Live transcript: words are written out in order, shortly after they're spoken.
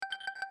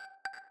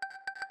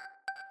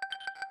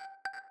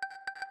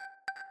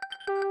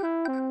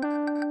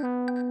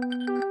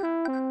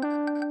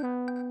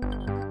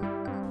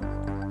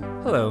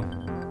Hello,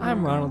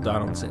 I'm Ronald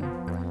Donaldson.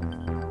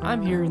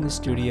 I'm here in the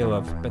studio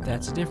of But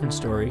That's a Different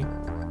Story,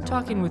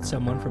 talking with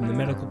someone from the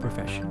medical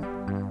profession.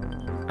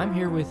 I'm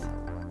here with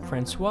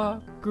Francois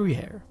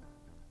Gruyere.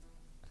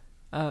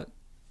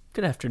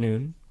 Good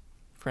afternoon,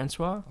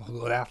 Francois.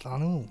 Good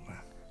afternoon.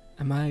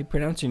 Am I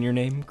pronouncing your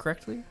name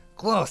correctly?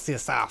 Close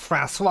is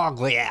Francois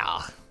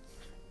Gruyere.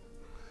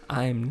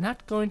 I'm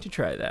not going to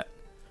try that.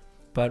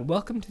 But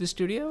welcome to the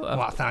studio of...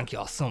 Well, thank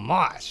you so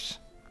much.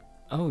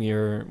 Oh,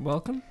 you're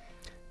welcome?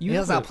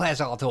 It's a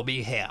pleasure to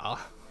be here.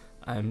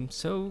 I'm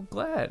so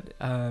glad.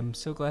 I'm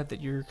so glad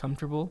that you're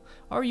comfortable.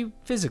 Are you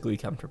physically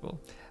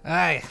comfortable?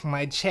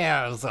 My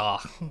chairs are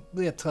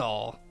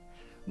little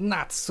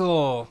not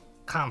so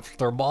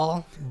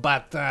comfortable,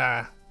 but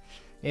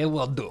it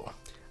will do.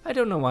 I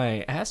don't know why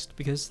I asked,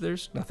 because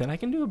there's nothing I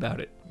can do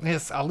about it.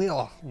 It's a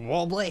little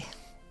wobbly.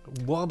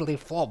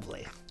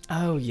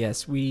 Oh,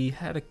 yes, we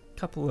had a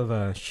couple of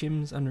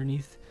shims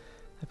underneath.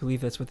 I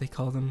believe that's what they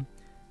call them.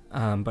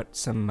 But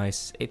some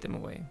mice ate them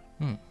away.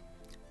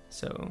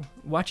 So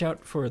watch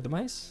out for the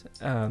mice.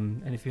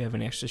 And if you have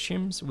any extra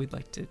shims, we'd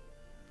like to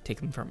take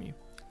them from you.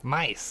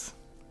 Mice.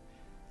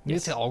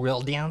 Yes. It's a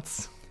real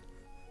dance.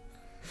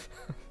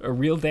 A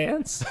real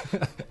dance?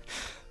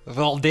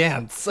 Real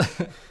dance.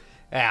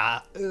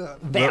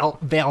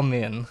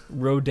 Velmin.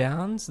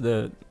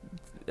 Rodins?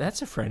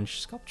 That's a French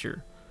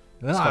sculpture.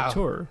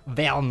 Sculptor.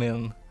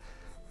 Velmin.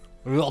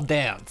 Real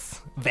dance.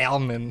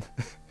 Velmin.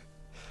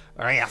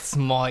 Yes,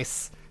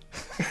 mice.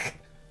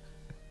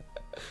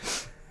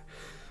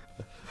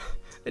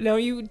 Now,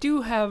 you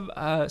do have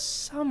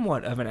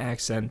somewhat of an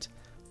accent.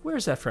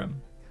 Where's that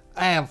from?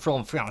 I am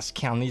from France,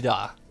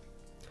 Canada.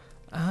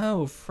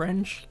 Oh,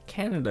 French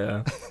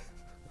Canada.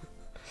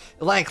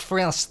 Like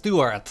France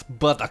Stewart,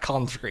 but a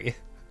country.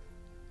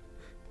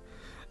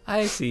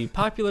 I see.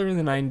 Popular in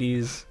the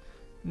 90s.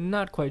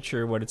 Not quite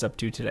sure what it's up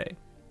to today.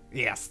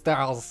 Yes,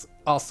 stars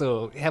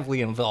also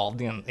heavily involved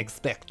in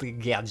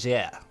Expected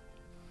Gadget.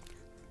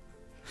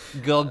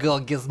 Go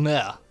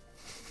Gizmo.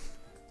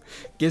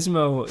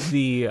 Gizmo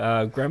the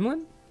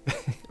gremlin?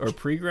 Or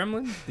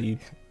pre-gremlin?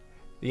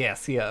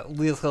 Yes,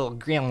 little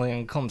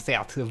gremlin comes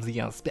out of the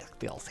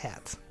inspector's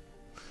hat.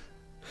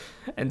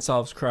 And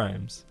solves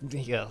crimes.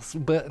 Yes,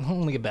 but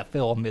only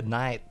before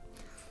midnight.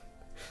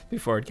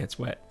 Before it gets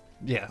wet.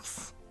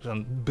 Yes,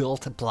 and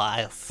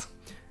multiplies.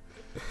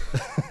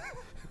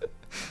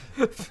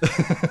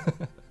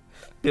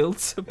 Build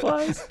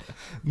supplies?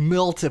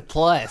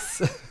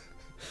 Multiplies.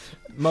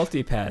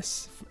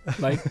 Multipass.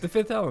 Like the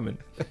Fifth Element.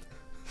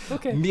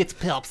 Okay. Meat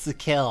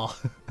popsicle.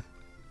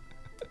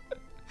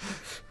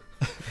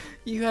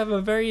 You have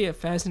a very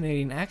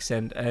fascinating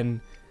accent,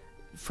 and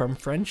from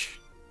French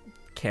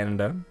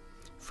Canada.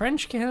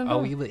 French Canada?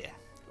 Oh, yeah.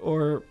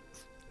 Or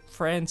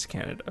France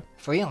Canada?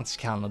 France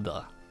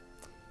Canada.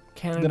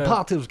 Canada. The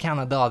part of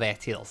Canada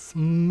that is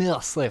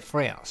mostly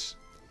French.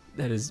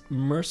 That is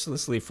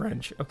mercilessly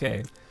French.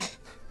 Okay.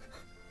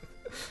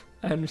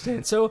 I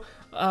understand. So,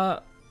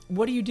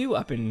 what do you do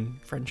up in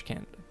French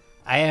Canada?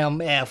 I am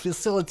a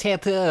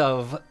facilitator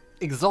of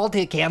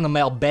exotic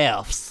animal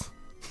births.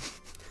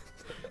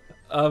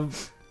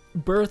 Of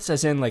births,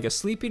 as in like a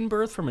sleeping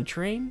birth from a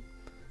train?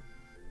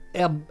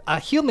 A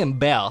human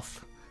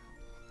birth,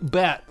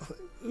 but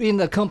in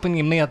the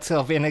accompaniment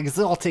of an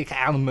exotic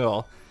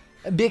animal,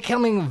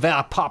 becoming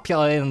very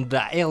popular in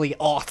the early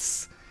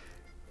aughts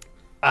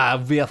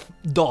with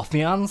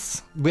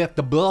dolphins, with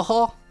the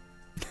burro.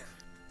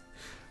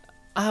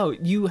 Oh,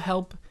 you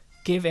help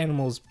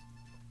animals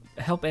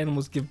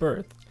give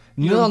birth.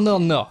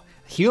 No.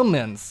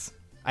 Humans.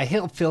 I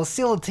help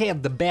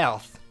facilitate the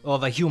birth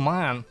of a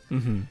human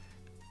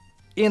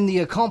in the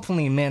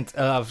accompaniment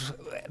of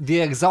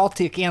the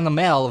exotic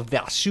animal of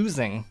their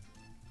choosing.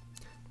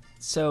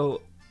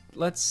 So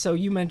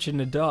you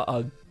mentioned a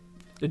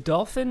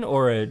dolphin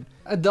or a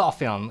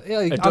dolphin.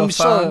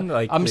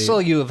 Dauphin, I'm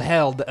sure you've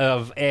heard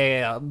of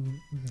a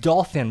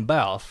dolphin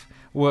birth,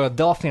 where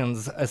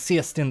dolphins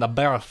assist in the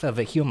birth of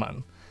a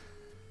human.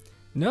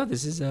 No,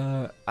 this is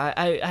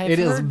It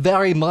is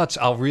very much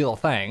a real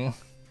thing.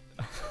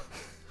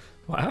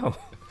 Wow.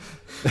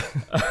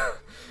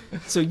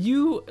 So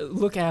you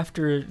look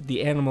after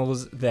the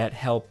animals that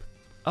help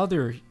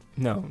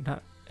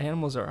not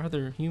animals or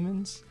other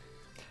humans?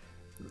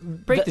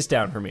 Break this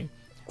down for me.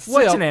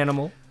 What's an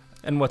animal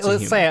and what's a human?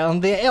 Let's say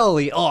in the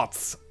early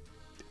aughts,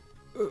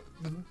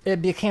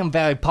 it became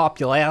very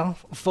popular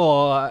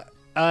for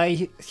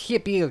a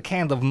hippie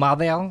kind of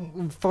mother,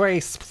 very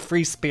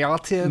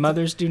free-spirited.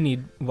 Mothers do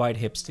need wide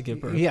hips to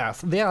give birth.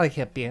 Yes, very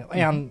hippie.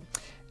 And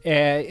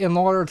in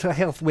order to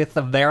help with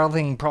the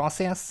birthing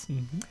process,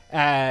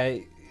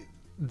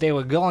 they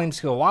would go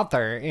into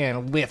water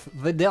and with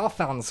the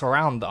dolphins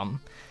around them.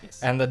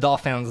 Yes. And the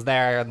dolphins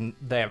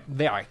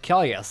they are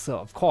curious,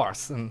 of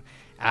course. And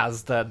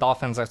as the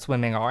dolphins are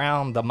swimming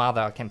around, the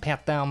mother can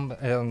pet them,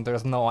 and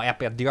there's no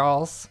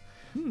epidurals.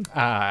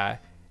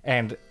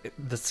 And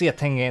the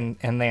sitting in,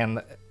 and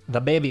then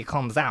the baby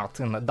comes out,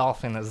 and the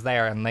dolphin is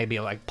there, and maybe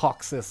like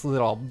pokes this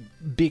little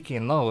beaky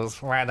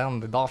nose right on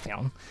the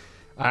dolphin.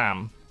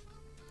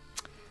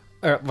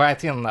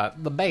 Right in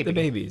the baby. The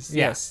babies.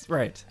 Yeah. Yes,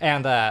 right.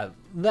 And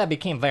that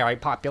became very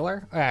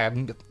popular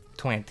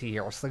 20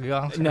 years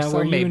ago. Now, so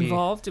were you maybe...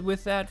 involved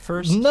with that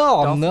first?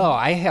 No, dolphin? no.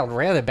 I had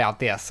read about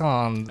this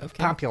on Okay.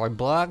 popular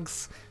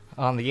blogs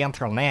on the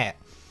internet.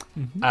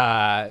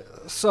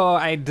 Mm-hmm. So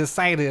I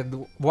decided,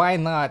 why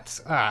not,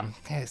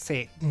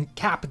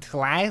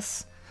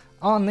 capitalize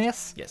on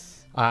this?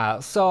 Yes.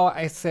 So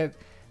I said,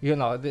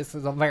 this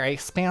is a very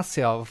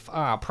expensive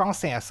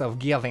process of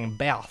giving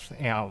birth,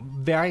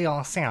 very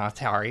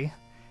unsanitary,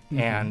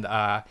 and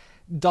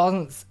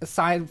doesn't,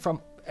 aside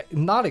from,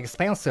 not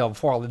expensive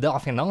for the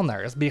dolphin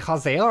owners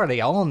because they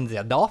already own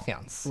the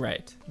dolphins.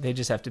 Right. They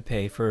just have to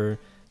pay for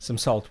some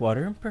salt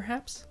water,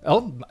 perhaps?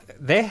 Oh,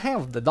 they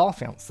have the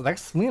dolphins. They're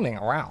swimming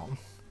around.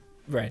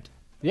 Right.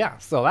 Yeah,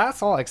 so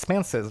that's all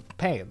expenses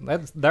paid.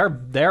 That's their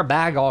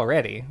bag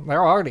already.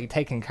 They're already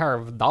taking care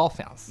of the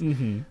dolphins.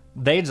 Mm-hmm.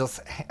 They just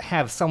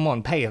have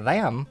someone pay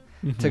them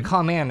to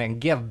come in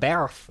and give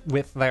birth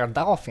with their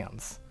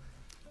dolphins.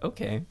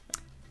 Okay.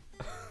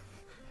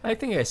 I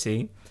think I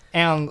see.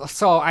 And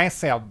so I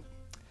said,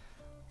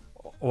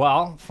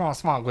 well,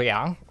 Francois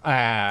Guillaume,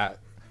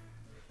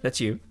 That's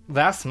you.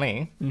 that's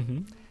me.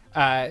 Mm-hmm.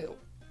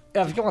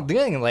 If you're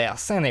doing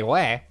this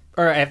anyway,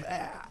 or if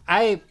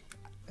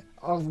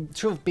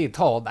truth be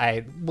told,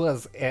 I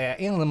was an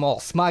animal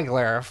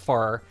smuggler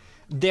for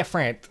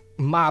different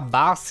mob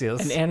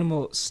bosses. An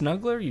animal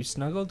snuggler? You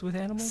snuggled with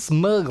animals?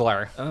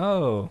 Smuggler.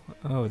 Oh,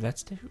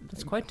 that's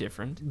quite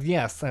different.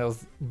 Yes, I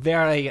was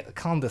very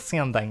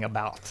condescending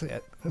about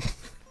it.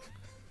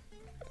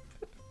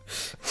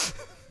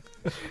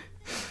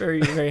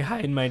 Very, very high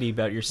and mighty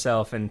about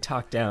yourself and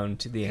talk down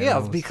to the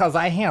animals. Yes, because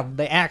I had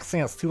the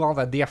access to all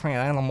the different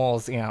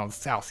animals in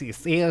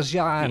Southeast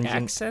Asia and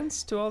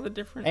accents to all the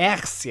different...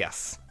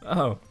 access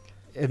Oh,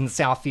 in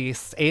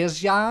Southeast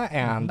Asia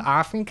and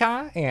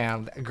Africa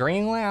and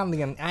Greenland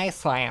and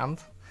Iceland.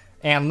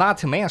 And not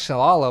to mention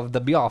all of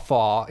the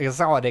beautiful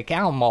exotic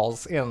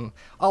animals in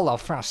all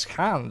of French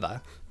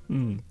Canada.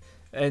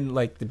 and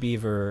like the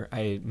beaver,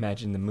 I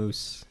imagine the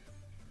moose.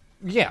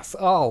 Yes,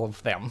 all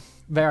of them.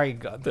 Very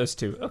good. Those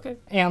two. Okay.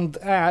 And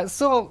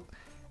so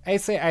I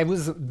say I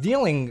was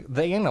dealing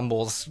the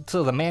animals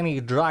to the many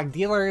drug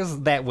dealers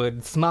that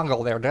would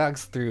smuggle their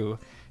drugs through,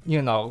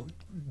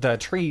 the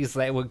trees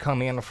that would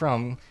come in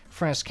from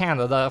French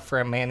Canada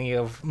for many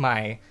of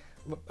my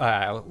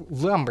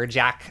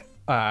lumberjack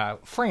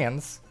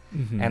friends.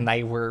 And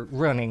they were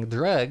running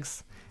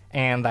drugs.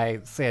 And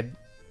I said,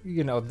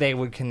 they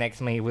would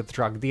connect me with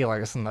drug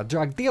dealers. And the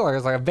drug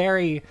dealers are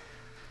very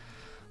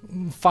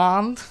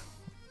fond.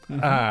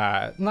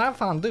 Not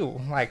fondue,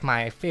 like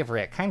my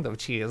favorite kind of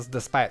cheese,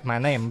 despite my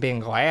name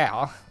being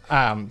Royale.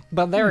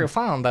 But they're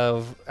fond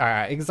of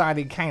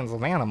exotic kinds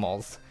of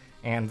animals.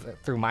 And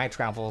through my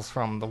travels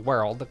from the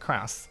world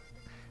across,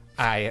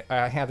 I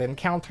had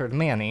encountered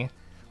many.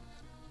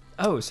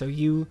 Oh, so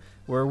you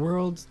were a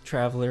world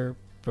traveler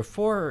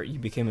before you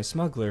became a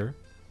smuggler.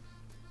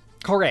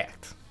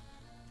 Correct.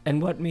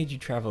 And what made you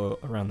travel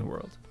around the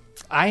world?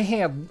 I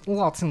had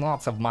lots and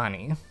lots of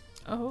money.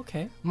 Oh,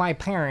 okay. My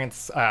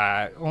parents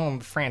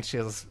owned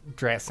French's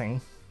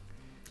dressing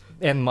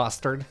and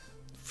mustard.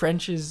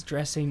 French's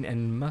dressing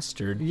and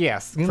mustard.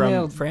 Yes.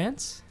 From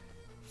France?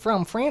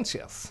 From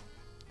French's.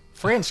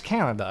 French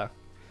Canada.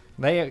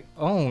 They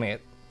own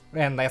it.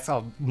 And that's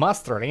a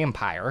mustard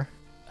empire.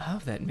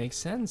 Oh, that makes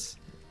sense.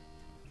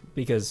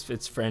 Because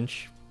it's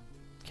French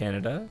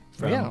Canada.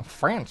 Yeah,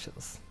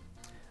 French's.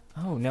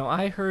 Oh, now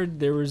I heard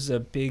there was a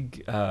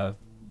big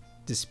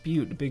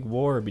dispute, a big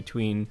war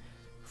between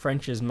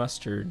French's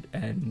mustard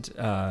and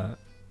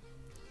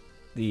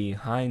the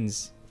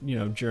Heinz,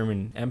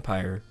 German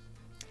Empire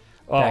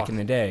back in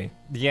the day.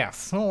 Yes,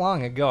 so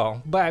long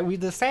ago. But we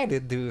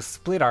decided to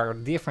split our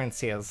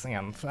differences,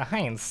 and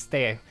Heinz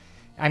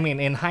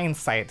in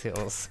hindsight, it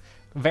was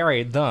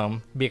very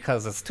dumb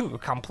because it's two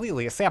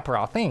completely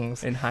separate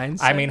things. In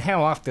hindsight? I mean,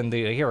 how often do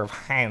you hear of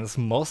Heinz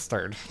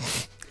mustard?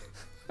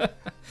 It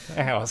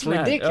was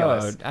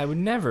ridiculous. I would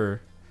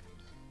never.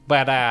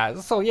 But,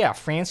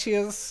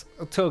 French's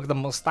took the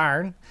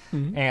mustard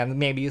and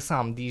maybe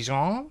some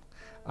Dijon,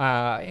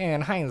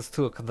 and Heinz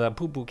took the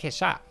poo-poo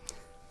ketchup.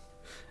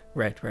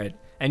 Right.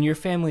 And your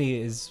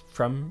family is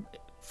from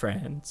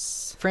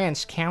France?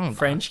 French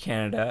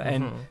Canada.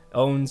 And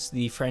owns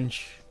the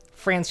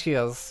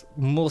French's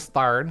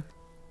mustard.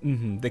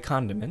 The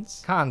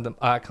condiments.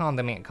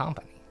 Condiment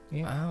company.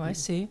 Yeah. Oh, I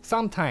see.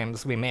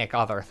 Sometimes we make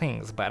other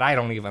things, but I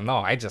don't even know.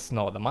 I just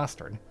know the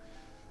mustard.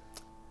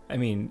 I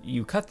mean,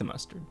 you cut the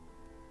mustard.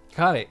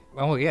 Cut it.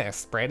 Oh, yeah.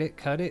 Spread it,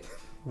 cut it,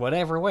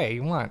 whatever way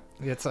you want.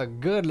 It's a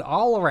good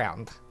all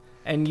around.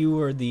 And you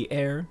were the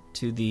heir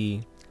to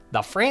the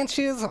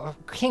French's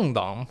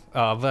kingdom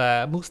of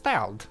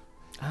mustard.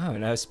 Oh,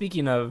 now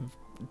speaking of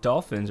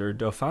dolphins, or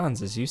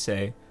dauphins, as you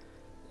say,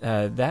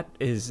 that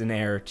is an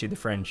heir to the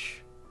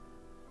French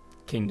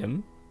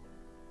kingdom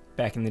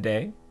back in the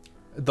day.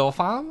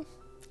 Dauphin?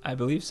 I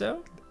believe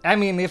so. I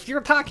mean, if you're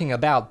talking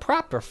about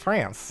proper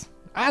France,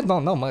 I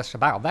don't know much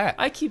about that.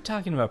 I keep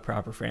talking about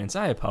proper France.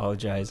 I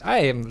apologize. I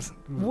am.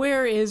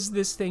 Where is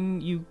this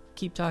thing you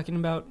keep talking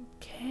about?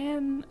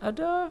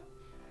 Canada?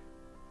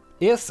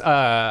 It's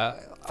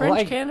French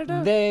like,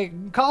 Canada? They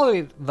call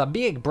it the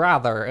big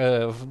brother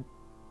of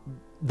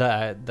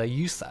the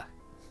USA.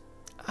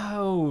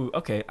 Oh,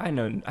 okay. I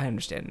know. I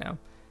understand now.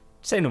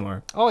 Say no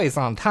more. Always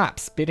on top,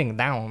 spitting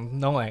down,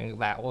 knowing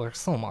that we're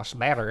so much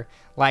better.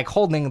 Like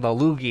holding the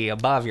loogie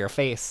above your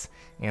face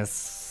and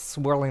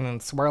swirling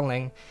and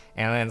swirling,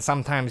 and then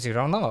sometimes you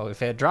don't know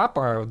if it drop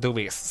or do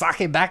we suck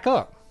it back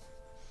up.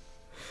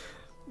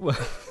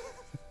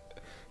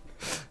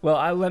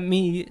 Well, let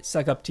me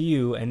suck up to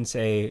you and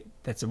say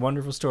that's a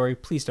wonderful story.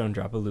 Please don't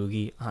drop a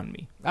loogie on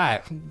me.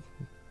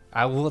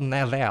 I would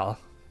never.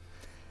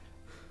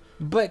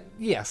 But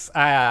yes,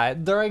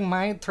 during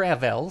my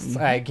travels,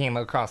 I came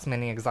across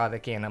many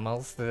exotic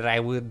animals that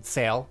I would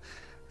sell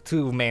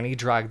to many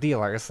drug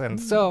dealers. And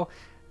so,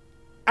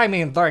 I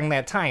mean, during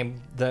that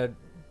time,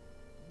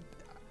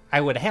 I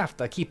would have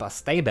to keep a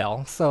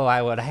stable. So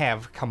I would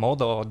have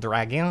Komodo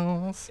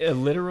dragons. A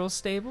literal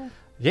stable?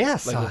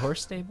 Yes. Like a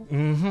horse stable?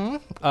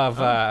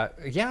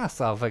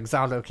 Of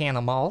exotic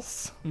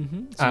animals.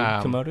 Mm-hmm. So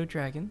Komodo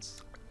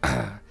dragons.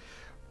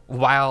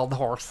 Wild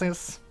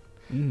horses.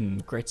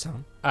 Great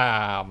song.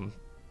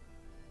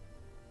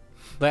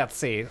 Let's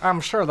see.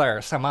 I'm sure there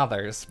are some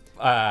others.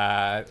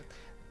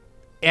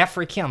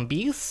 African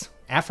bees,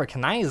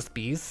 Africanized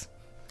bees.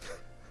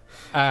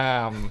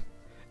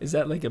 Is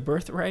that like a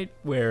birthright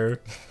where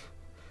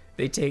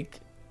they take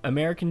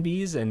American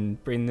bees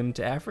and bring them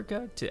to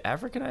Africa to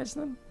Africanize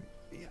them?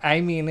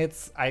 I mean,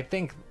 I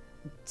think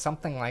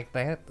something like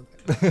that.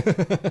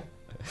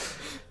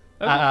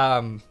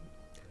 Okay.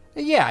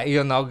 Yeah,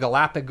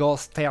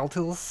 Galapagos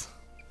turtles.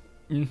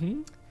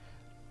 Mm-hmm.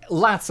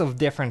 Lots of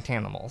different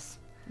animals.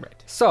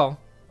 Right. So,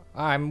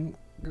 I'm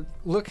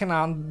looking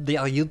on the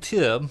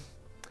YouTube.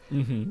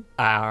 Mm-hmm.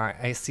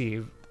 I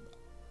see.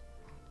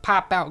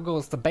 Pop out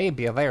goes the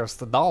baby. There's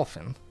the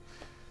dolphin.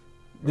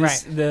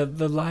 Right. The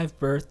live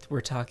birth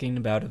we're talking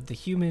about of the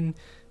human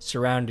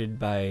surrounded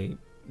by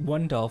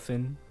one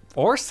dolphin.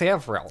 Or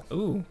several.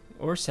 Ooh,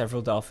 or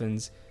several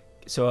dolphins.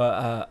 So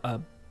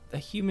a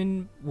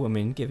human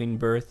woman giving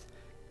birth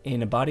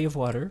in a body of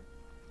water,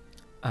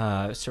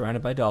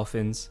 surrounded by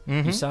dolphins.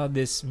 Mm-hmm. You saw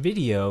this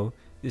video,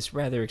 this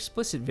rather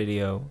explicit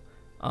video,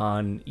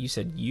 on, you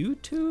said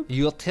YouTube?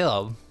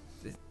 YouTube.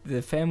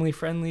 The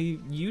family-friendly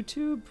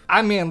YouTube?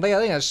 I mean, they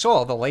didn't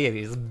show the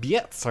lady's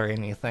bits or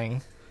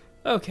anything.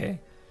 Okay.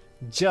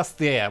 Just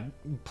the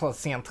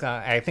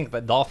placenta. I think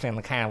the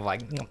dolphin kind of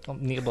like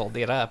nibbled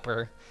it up,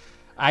 or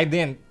I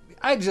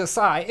just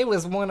saw it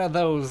was one of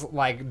those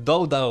like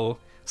dodo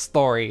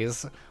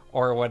stories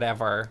or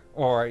whatever,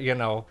 or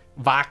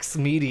Vox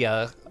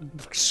Media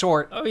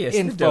short Oh yes,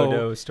 the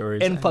dodo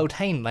stories.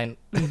 infotainment.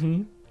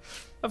 Mm-hmm.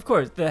 Of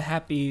course, the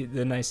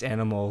nice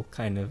animal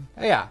kind of.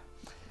 Yeah.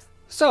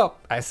 So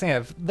I say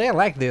if they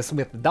like this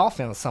with the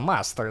dolphins so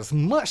much, there's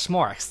much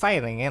more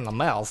exciting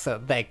animals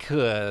that they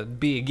could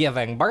be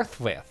giving birth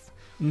with.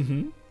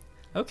 Mm-hmm.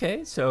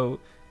 Okay,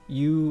 so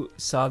you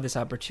saw this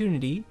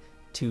opportunity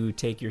to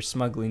take your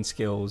smuggling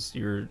skills,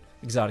 your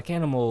exotic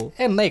animal,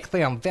 And make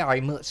them very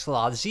much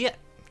legit.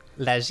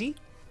 Legit?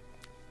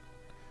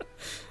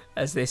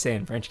 as they say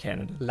in French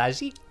Canada.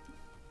 Legit?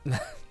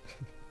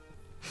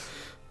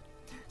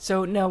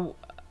 So now,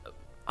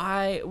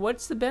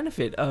 what's the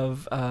benefit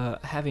of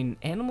having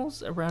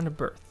animals around a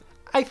birth?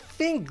 I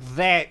think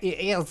that it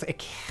is a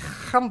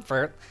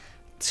comfort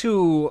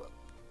to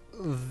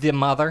the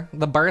mother,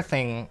 the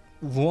birthing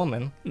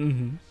woman,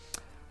 Mm-hmm.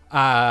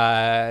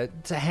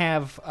 to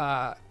have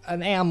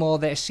an animal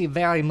that she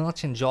very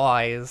much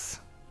enjoys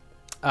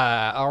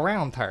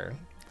around her.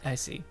 I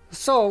see.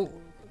 So,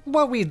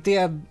 what we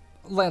did,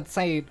 let's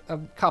say, a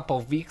couple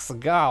of weeks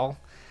ago,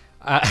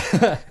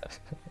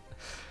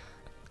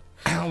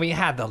 we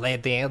had the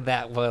lady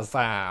that was,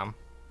 how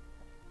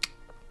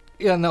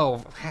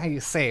you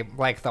say,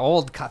 like the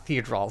old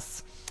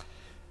cathedrals.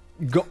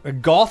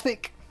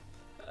 Gothic?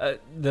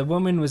 The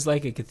woman was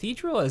like a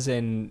cathedral, as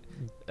in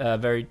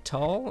very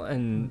tall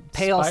and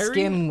Pale spiry?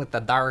 skin with the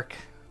dark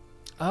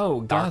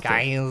Gothic.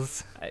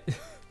 eyes.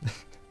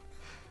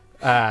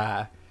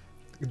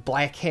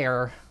 Black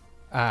hair.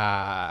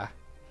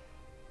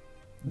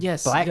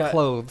 Yes, Black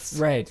clothes.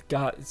 Right,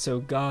 goth,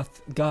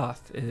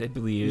 I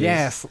believe.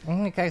 Yes,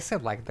 like I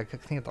said, like the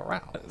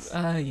cathedrals.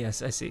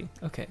 Yes, I see.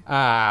 Okay.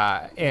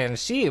 And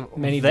she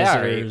Many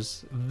very,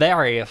 visitors.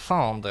 very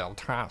fond of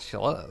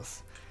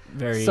tarantulas.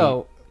 Very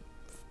So,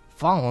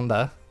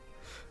 Fonda,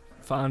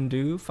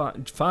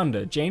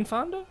 Jane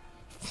Fonda?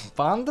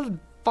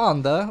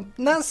 Fonda,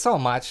 not so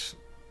much.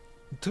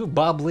 Too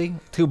bubbly,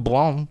 too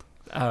blonde.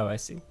 Oh, I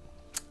see.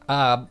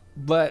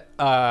 But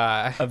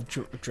Of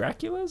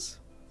Dracula's?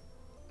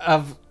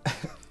 of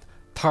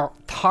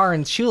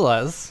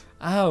tarantulas,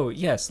 Oh,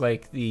 yes,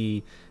 like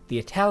the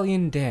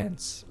Italian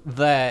dance,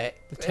 the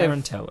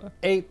tarantella.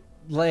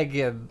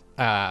 eight-legged,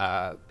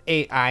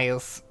 8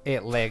 eyes,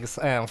 8 legs,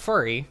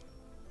 furry.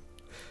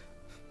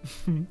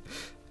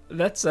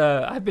 That's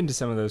I've been to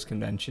some of those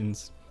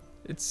conventions.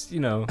 It's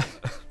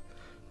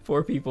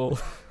 4 people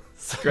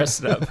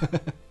dressed up.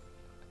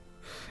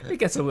 It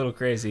gets a little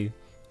crazy.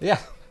 Yeah.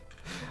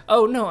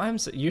 Oh no,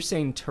 you're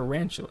saying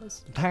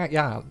tarantulas.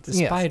 Yeah. The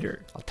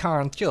spider. A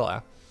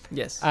tarantula.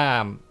 Yes.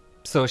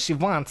 So she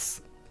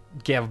once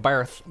gave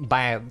birth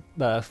by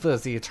the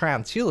fuzzy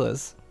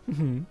tarantulas.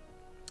 Mm-hmm.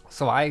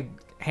 So I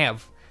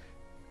have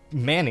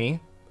many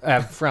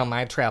from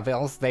my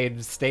travels. They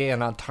stay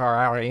in a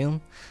terrarium.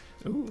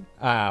 Ooh.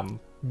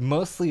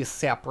 Mostly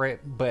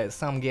separate, but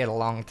some get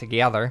along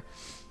together.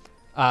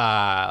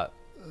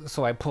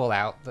 So I pull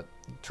out the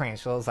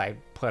tarantulas. I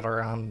put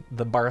her on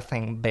the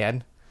birthing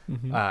bed.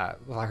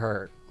 Mm-hmm. With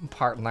her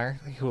partner,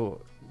 who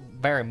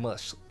very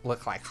much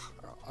looked like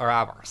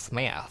Robert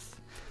Smith.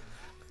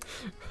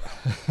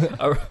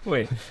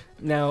 Wait.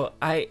 Now,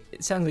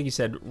 it sounds like you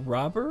said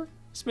Robert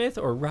Smith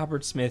or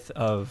Robert Smith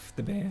of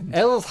the band.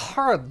 It was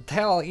hard to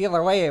tell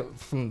either way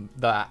from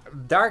the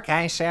dark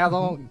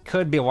eyeshadow.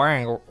 Could be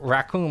wearing a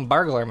raccoon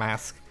burglar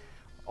mask,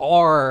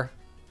 or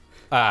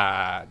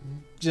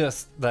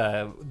just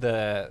the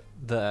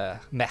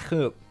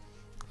mehoop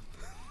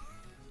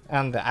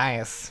and the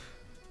eyes.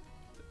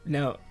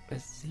 Now,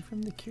 is he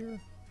from The Cure?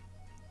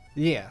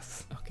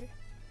 Yes. Okay.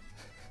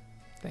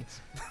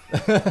 Thanks.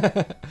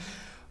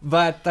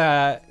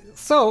 But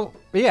so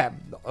yeah,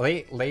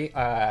 lately,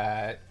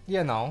 have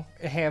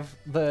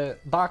the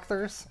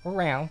doctors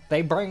around.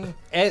 They bring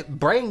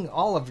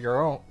all of your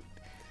own.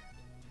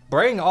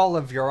 Bring all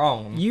of your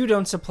own. You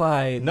don't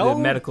supply the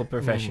medical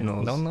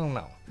professionals.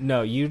 No.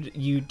 No,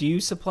 you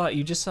supply.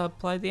 You just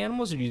supply the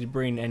animals, or do you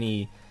bring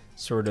any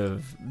sort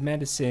of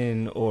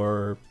medicine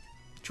or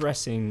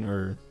dressing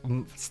or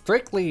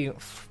strictly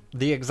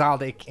the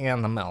exotic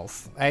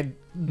animals. I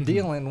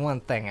deal in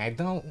one thing. I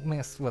don't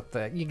mess with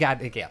you got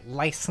to get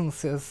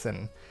licenses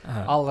and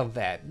all of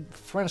that.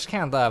 French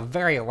Canada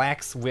very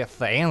lax with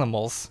the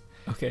animals.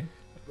 Okay.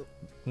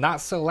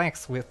 Not so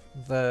lax with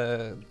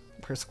the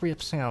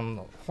prescription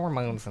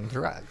hormones and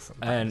drugs.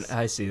 And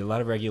I see a lot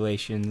of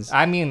regulations.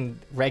 I mean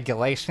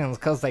regulations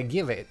because they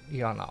give it.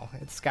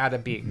 It's got to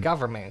be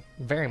government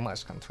very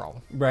much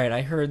control. Right.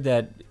 I heard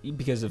that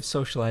because of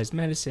socialized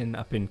medicine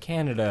up in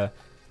Canada,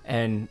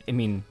 and I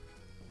mean,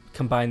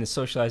 combine the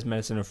socialized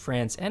medicine of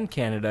France and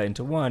Canada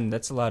into one.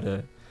 There's a lot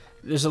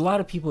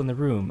of people in the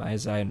room,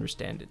 as I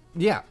understand it.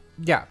 Yeah.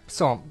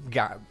 So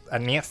got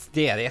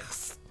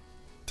anesthetics.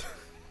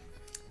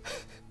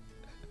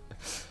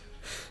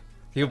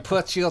 You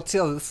put you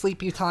till the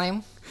sleepy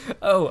time.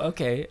 Oh,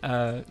 okay.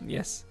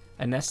 Yes.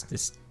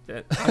 Anesthetist.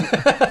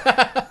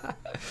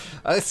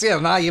 I see,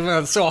 not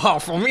even so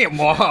hard for me,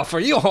 more hard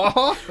for you.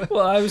 Well,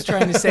 I was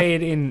trying to say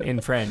it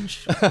in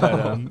French,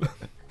 but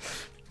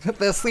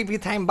the sleepy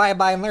time,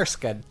 bye nurse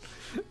good.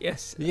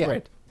 Yes. Yeah.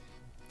 Right.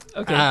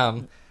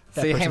 Okay.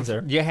 So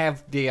you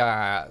have the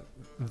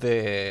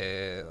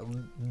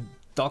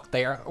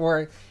doctor,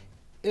 or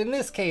in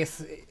this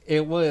case,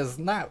 it was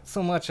not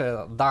so much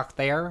a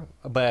doctor,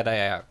 but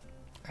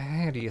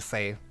how do you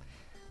say,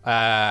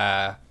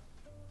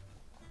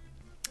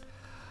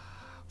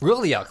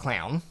 rodeo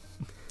clown.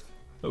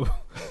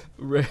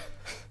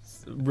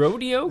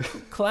 Rodeo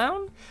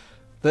clown?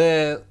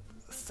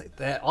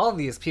 All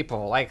these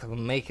people like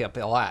makeup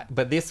a lot,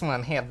 but this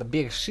one had the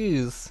big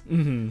shoes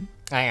and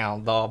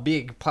the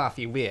big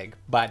puffy wig.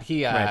 But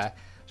he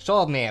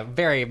showed me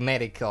very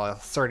medical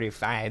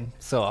certified,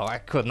 so I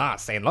could not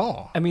say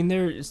no. I mean,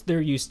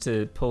 they're used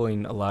to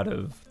pulling a lot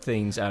of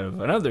things out of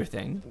another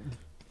thing.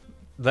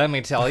 Let me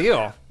tell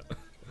you.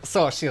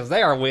 So she was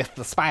there with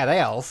the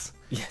spiders.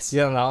 Yes.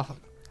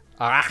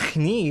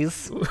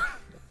 Knees.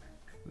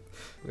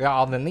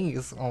 All the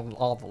knees,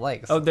 all the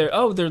legs. They're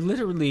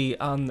literally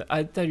on.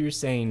 I thought you were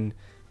saying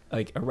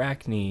like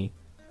arachne.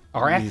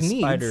 Arachnids.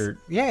 Spider.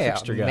 Yeah,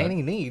 guy.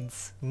 many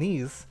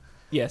knees.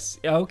 Yes.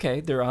 Okay,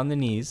 they're on the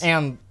knees.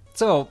 And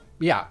so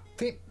yeah,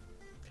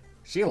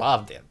 she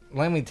loved it.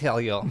 Let me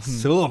tell you,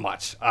 so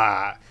much.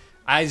 I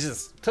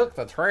just took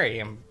the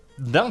tray and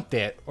dumped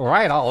it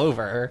right all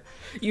over her.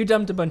 You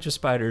dumped a bunch of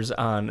spiders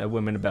on a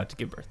woman about to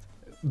give birth.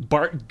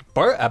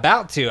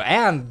 About to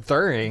and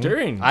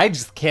during. I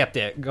just kept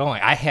it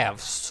going. I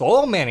have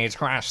so many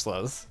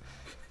tarantulas.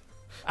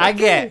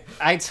 Okay.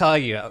 I tell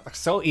you,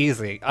 so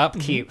easy.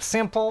 Upkeep,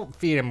 simple.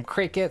 Feed them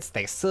crickets.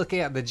 They suck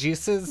out the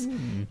juices.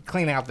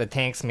 Clean out the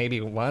tanks maybe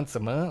once a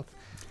month.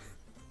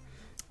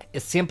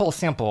 It's simple.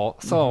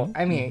 So,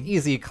 I mean,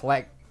 easy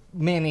collect.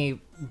 Many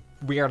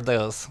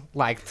weirdos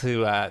like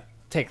to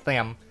take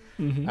them.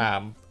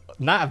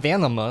 Not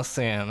venomous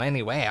in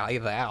any way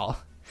either.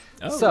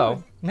 Oh,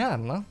 so, really?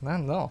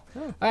 no.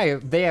 Oh.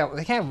 They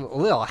have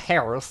little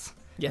hairs,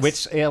 yes.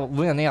 which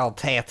when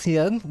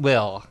irritated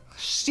will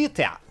shoot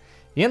out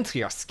into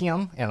your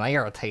skin and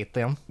irritate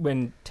them.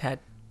 When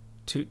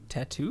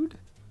tattooed?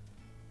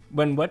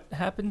 When what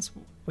happens?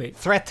 Wait.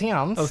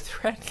 Threatens. Oh,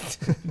 threatened.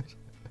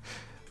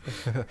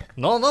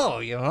 No.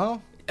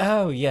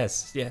 Oh,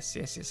 yes. Yeah.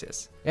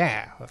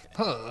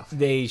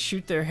 They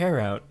shoot their hair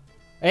out.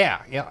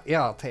 Yeah.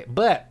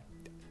 But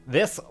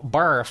this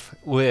birth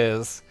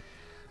was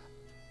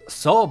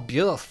so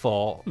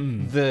beautiful.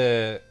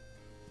 The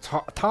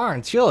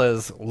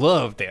tarantulas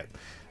loved it.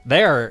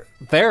 They're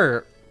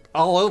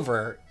all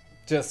over,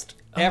 just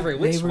every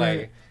which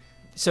way.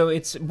 So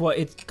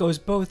it goes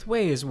both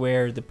ways,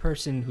 where the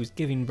person who's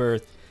giving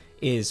birth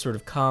is sort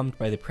of calmed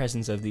by the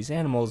presence of these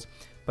animals,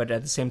 but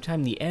at the same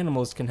time, the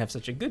animals can have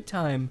such a good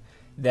time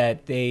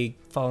that they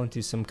fall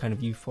into some kind of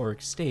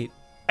euphoric state.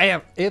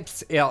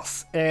 It's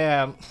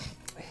the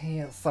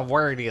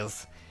word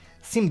is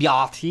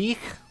symbiotic.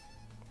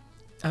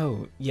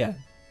 Oh, yeah.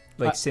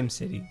 Like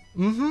SimCity.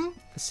 Mm-hmm.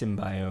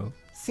 Symbio.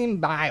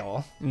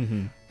 Symbio.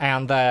 Mm-hmm.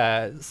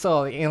 And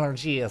so the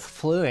energy is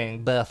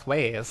flowing both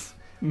ways.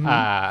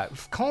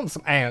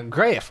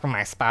 Great for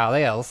my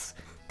spiders,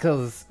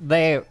 because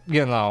they,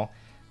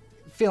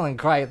 feeling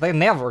great. They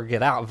never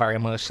get out very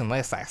much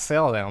unless I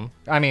sell them.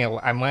 I mean,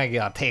 I might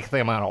take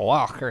them on a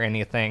walk or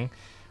anything.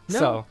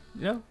 No,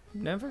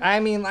 never.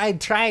 I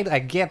tried. I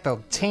get the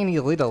tiny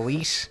little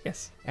leash.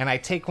 Yes. And I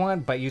take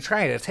one, but you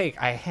try to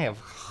take. I have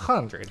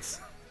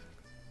hundreds.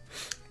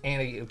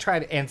 And you try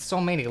to, and so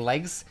many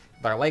legs.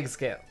 Their legs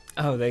get.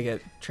 Oh, they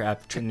get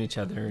trapped in each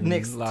other and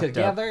mixed locked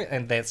together, up.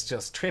 And that's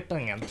just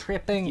tripping and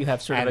tripping. You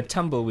have sort of a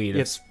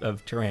tumbleweed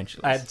of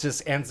tarantulas. It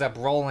just ends up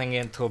rolling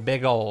into a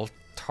big old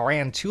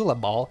tarantula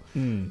ball.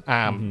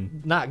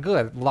 Not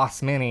good.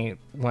 Lost many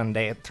one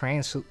day at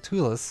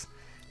tarantulas.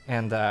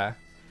 And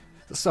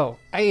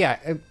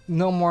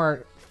no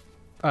more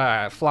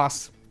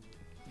floss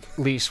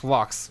leash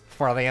walks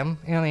for them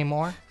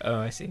anymore. Oh,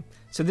 I see.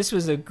 So this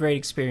was a great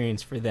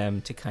experience for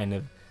them to kind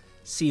of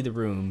see the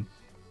room,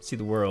 see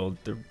the world.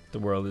 The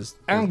world is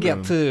the and get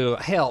room. to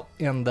help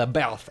in the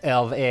birth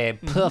of a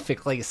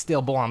perfectly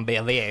stillborn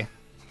baby.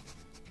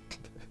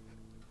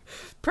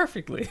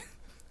 Perfectly.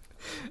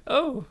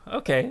 Oh,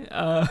 okay.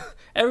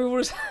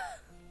 Everyone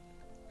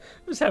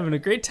was having a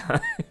great time.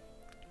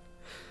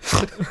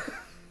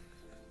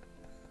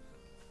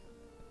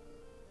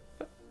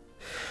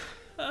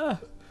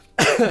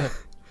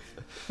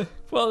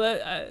 Well,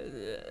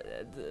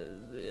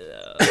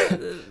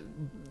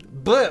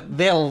 but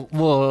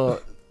they'll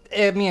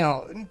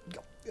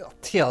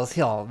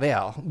tell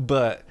there,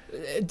 but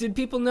did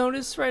people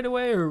notice right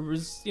away, or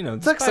was the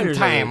took some spiders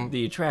time.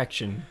 The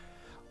attraction?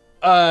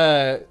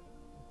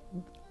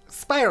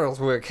 Spiders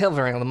were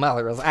covering the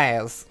mother's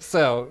eyes,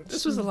 so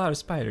This was a lot of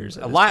spiders.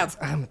 a lot.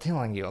 I'm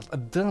telling you, a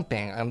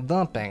dumping.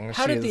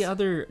 How did the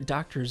other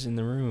doctors in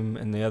the room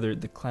and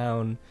the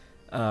clown,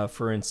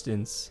 for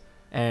instance,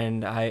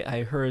 and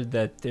I heard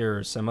that there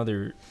are some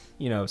other,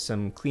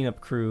 some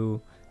cleanup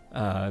crew.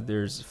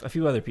 There's a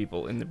few other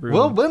people in the room.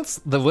 Well, once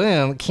the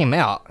wound came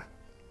out,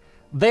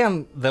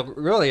 then the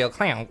rodeo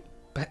clown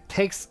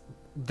takes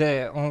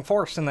the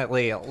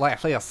unfortunately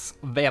lifeless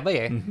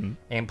baby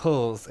and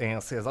pulls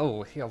and says,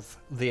 "Oh, here's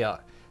the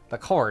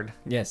cord."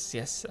 Yes.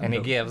 And he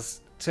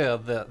gives to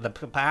the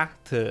papa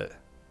to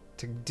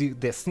do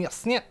the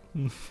snip.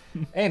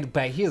 And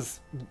by his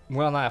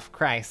well-enough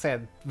cry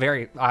said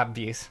very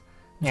obvious.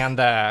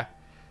 And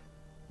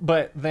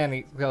but then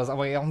he goes, "Oh,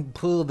 wait, I'll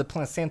pull the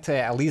placenta,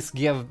 at least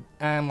give."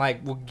 I'm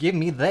like, "Well, give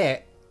me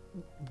that."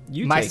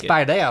 You My take it.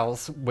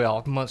 spiders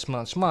will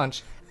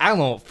munch. I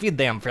won't feed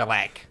them for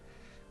like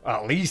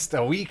at least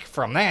a week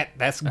from that.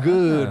 That's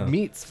good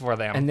meats for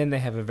them. And then they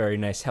have a very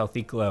nice,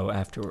 healthy glow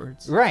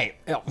afterwards. Right.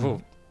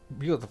 Oh,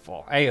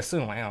 beautiful. I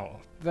assume.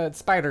 The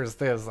spiders,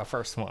 there's the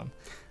first one.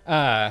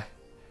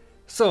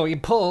 So you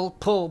pull,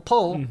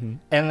 and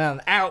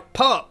then out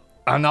pop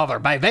another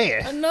baby.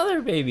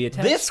 Another baby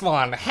attached. This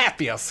one,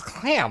 happiest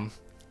clam.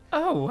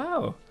 Oh,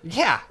 wow.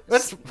 Yeah,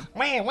 it's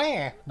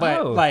wah. But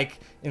Oh. a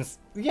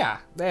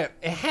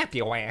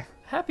happy wah.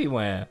 Happy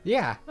Wah.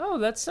 Yeah. Oh,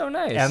 that's so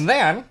nice. And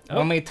then,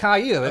 let me tell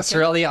you, this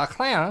really a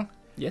clown.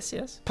 Yes.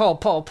 Pull.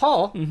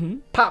 Pop.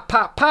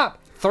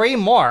 3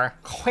 more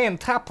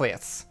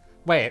quintuplets.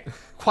 Wait,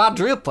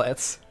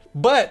 quadruplets.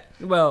 But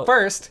Well-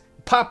 first,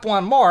 pop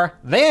 1 more,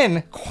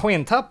 then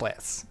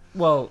quintuplets.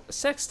 Well,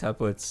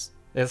 sextuplets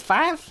Is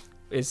 5?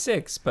 is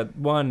 6, but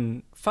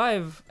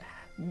 5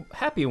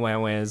 happy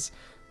Wah-Wahs,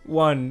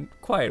 1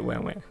 quiet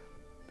Wah-Wah.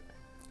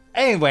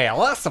 Anyway,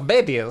 lots of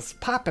babies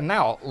popping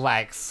out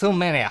like so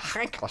many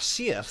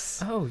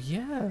handkerchiefs. Oh,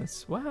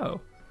 yes. Wow.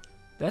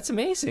 That's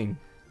amazing.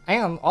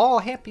 And all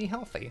happy,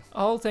 healthy.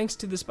 All thanks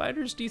to the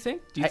spiders, do you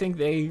think? Do you think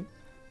they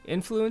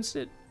influenced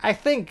it? I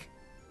think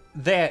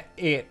that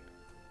it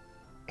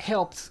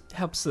helped.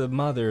 Helps the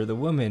mother, the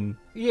woman.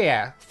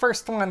 Yeah,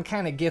 first one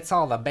kind of gets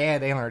all the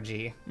bad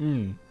energy.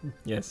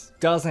 Yes.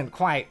 Doesn't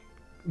quite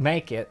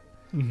make it.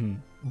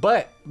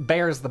 But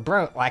bears the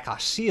brunt like a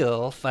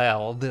shield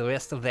for the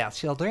rest of their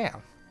children.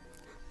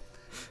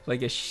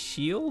 Like a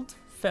shield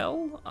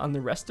fell on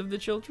the rest of the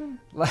children?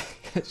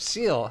 Like a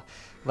shield.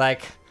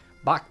 Like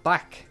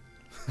black.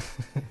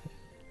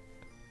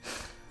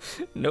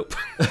 Nope.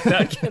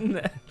 Not getting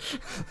that.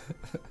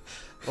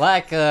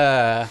 Like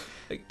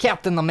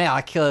Captain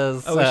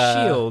America's. Oh, a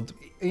shield.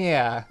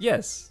 Yeah.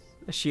 Yes.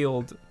 A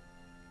shield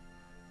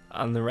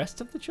on the rest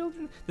of the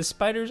children? The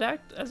spiders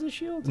act as a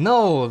shield?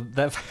 No,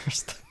 the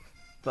first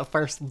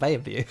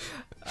baby.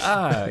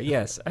 Ah,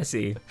 yes, I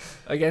see.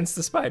 Against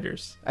the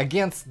spiders.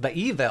 against the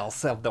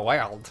evils of the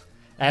world.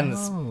 And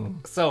Oh.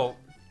 so,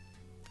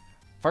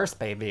 first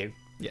baby,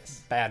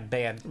 Yes.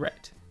 bad.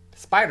 Right.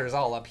 Spiders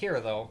all up here,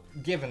 though,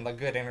 giving the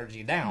good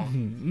energy down.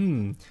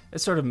 Mm.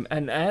 It's sort of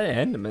and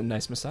a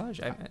nice massage,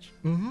 I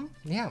imagine.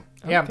 Yeah.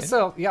 Yeah, Okay.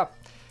 so, yep.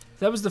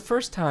 That was the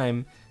first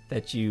time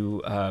that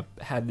you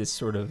had this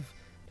sort of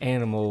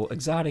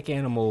exotic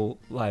animal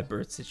live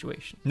birth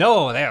situation.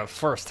 No, that was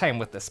first time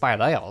with the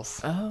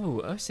spiders.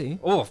 Oh, I see.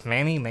 Oh,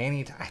 many.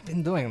 I've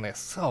been doing this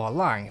so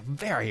long.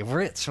 Very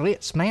rich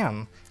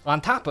man.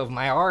 On top of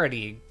my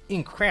already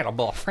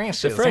incredible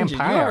French's The French,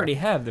 empire. you already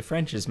have the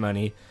French's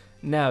money.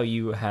 Now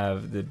you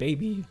have the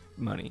baby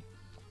money.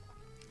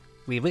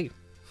 Oui.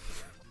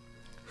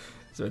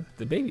 So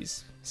the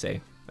babies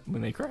say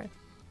when they cry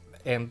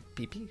And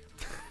PP.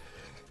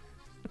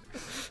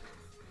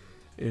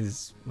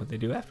 is what they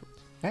do afterwards.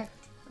 Yeah.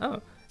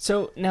 Oh,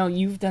 so now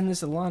you've done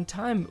this a long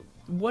time.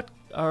 What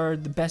are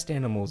the best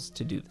animals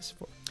to do this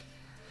for?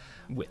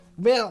 With?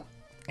 Well,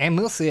 I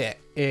must say,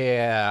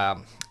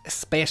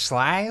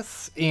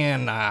 specialize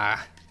in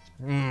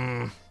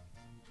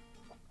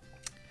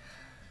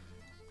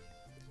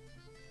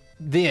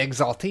the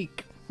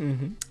exotic.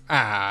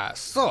 Mm-hmm.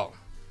 So,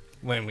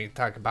 when we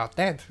talk about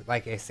that,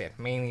 like I said,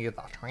 mainly the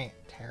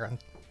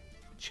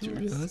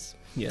tarantulas.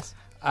 Yes.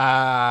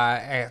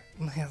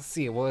 Let's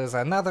see, was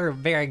another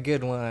very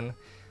good one.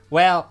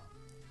 Well,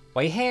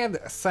 we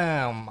had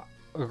some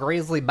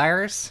grizzly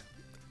bears.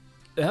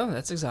 Oh,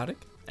 that's exotic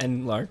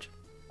and large.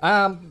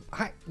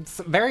 It's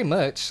very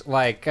much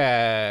like,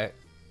 I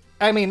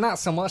mean, not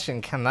so much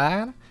in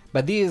Canada,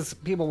 but these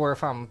people were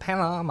from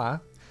Panama,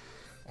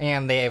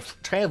 and they've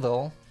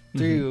traveled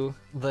through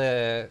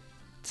to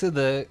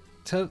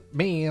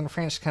me in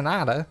French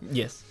Canada,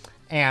 Yes.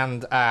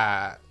 and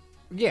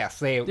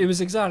yes, It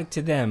was exotic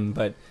to them,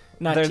 but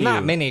not there's to not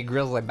you. many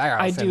grizzly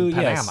bears I in do,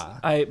 Panama.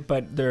 yes.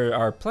 But there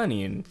are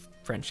plenty in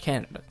French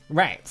Canada.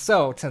 Right,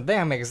 so to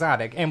them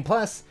exotic, and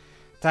plus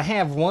to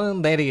have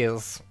one that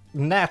is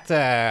not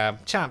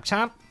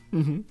chomp,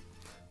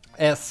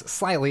 is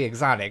slightly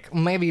exotic,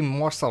 maybe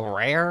more so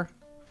rare.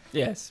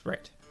 Yes,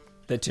 right.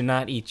 That to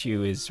not eat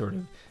you is sort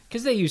of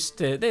because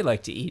they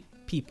like to eat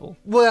people.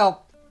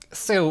 Well,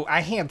 so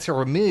I had to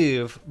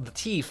remove the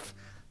teeth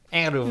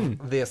out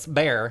of this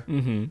bear,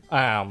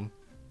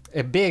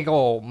 a big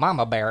old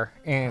mama bear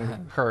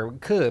and her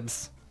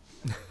cubs,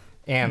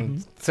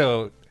 and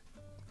so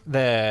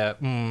the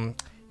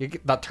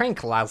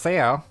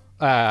tranquilizer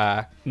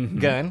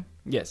gun,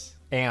 Yes.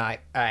 and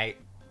I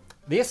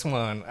this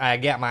one I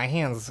got my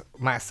hands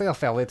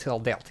myself a little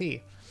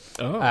dirty.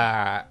 Oh.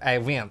 I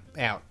went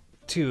out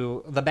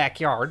to the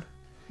backyard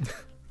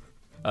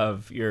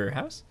Of your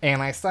house?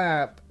 and I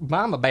saw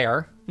Mama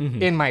Bear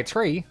in my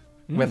tree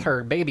with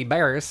her baby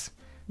bears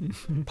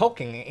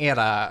poking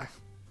at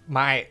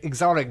my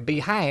exotic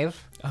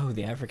beehive. Oh,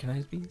 the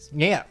Africanized bees?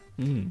 Yeah.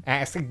 And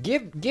I said,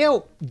 get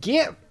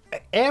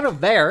out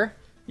of there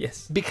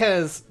Yes.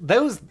 because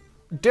those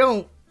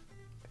don't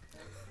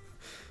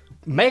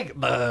make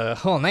the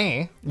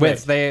honey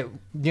with the,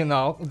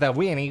 the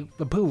Winnie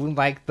the Pooh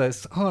like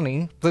this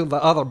honey. The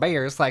other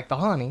bears like the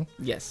honey.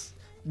 Yes.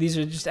 These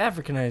are just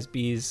Africanized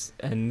bees,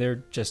 and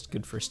they're just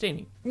good for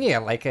staining. Yeah,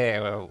 like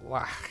a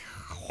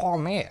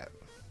hornet.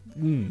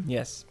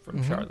 Yes,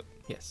 from Charlotte.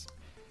 Yes.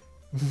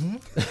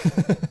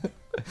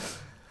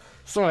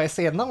 So I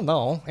said,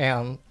 no,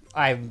 and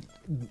I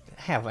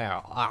have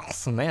a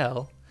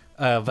smell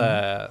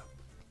of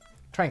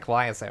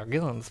tranquilizer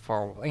guns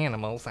for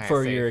animals. I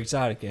For said, your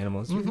exotic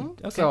animals.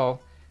 Okay. So,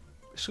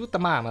 shoot the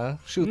mama,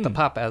 shoot the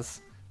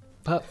papas.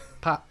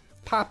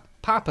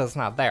 Papa's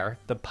not there.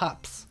 The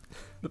pups.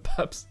 the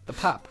pups. The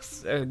pups.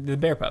 The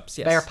bear pups,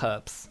 yes. Bear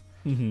pups.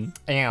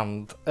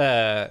 And,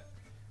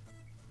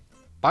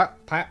 pop.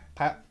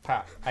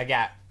 I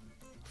got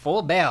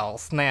 4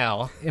 bells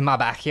now in my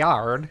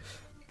backyard.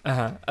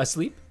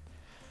 Asleep?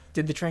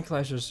 Did the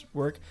tranquilizers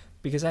work?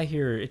 Because I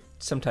hear it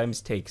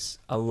sometimes takes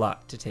a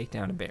lot to take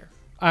down a bear.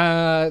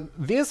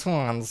 These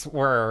ones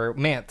were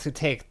meant to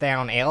take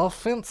down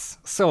elephants,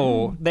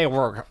 so they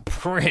work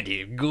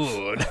pretty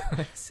good.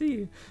 I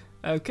see.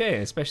 Okay,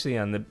 especially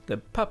on the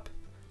pup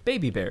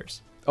baby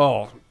bears.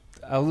 Oh,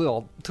 a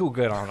little too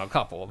good on a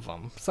couple of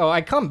them. So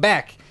I come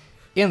back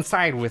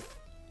inside with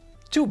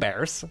 2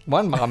 bears,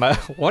 1 mama,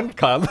 1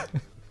 cub.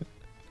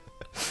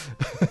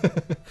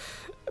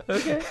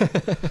 Okay.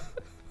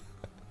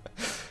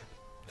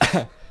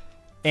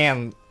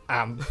 And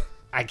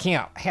I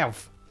can't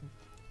have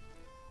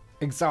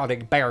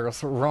exotic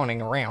bears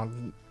running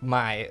around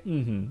my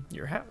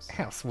Your house.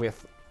 house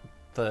with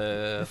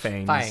the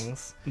fangs.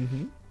 fangs.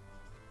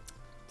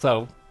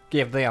 So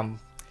give them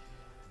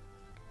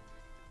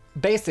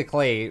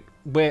basically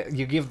what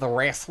you give the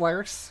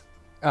wrestlers.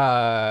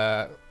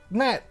 Not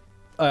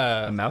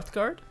A mouth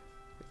guard?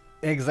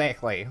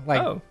 exactly like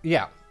Oh.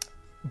 yeah,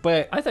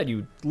 but I thought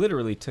you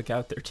literally took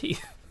out their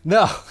teeth.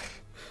 no.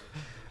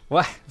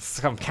 What?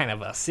 Some kind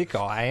of a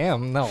sicko I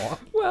am. No.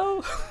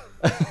 Well,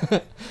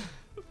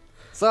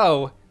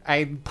 So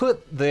I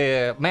put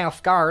the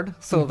mouth guard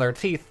so their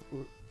teeth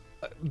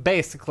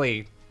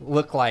basically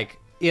look like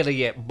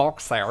idiot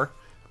boxer.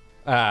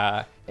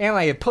 And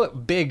I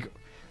put big,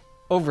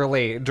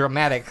 overly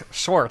dramatic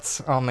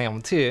shorts on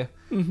them too.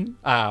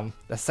 That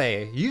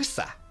say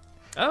Yusa.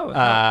 Oh.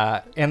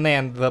 And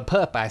then the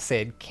pup, I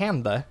said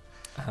Kanda.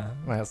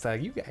 And I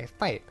said, you guys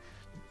fight.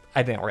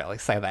 I didn't really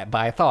say that,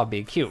 but I thought it'd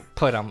be cute.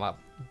 Put them up.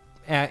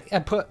 And I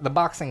put the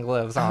boxing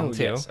gloves on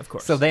too. Yes, of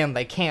course. So then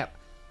they can't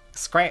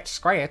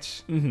scratch.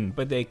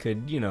 But they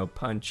could,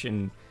 punch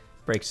and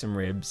break some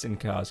ribs and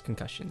cause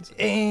concussions.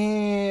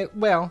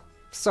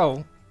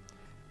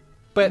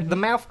 But the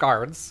mouth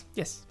guards,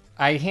 Yes.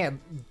 I had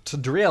to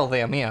drill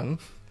them in.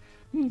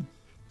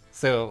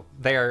 So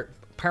they're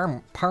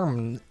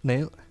permanent.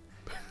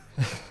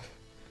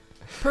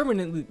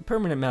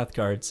 Permanent mouth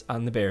guards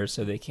on the bears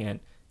so they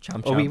can't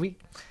chomp chomp. Oh, oui.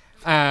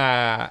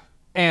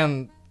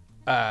 And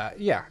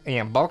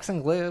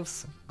boxing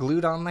gloves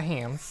glued on the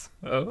hands.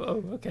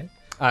 Oh, okay.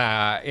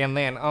 And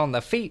then on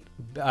the feet,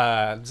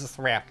 just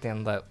wrapped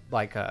in the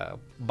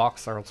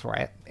boxers,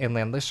 right? And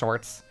then the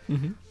shorts.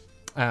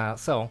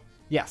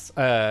 Yes,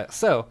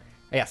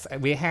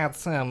 we had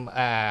some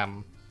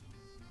a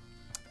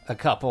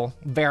couple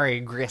very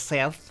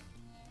aggressive.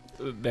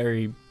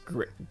 Very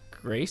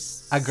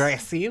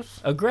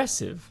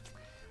aggressive.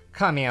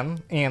 Come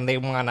in and they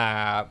want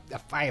a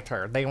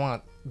fighter. They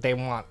want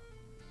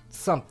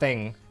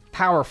something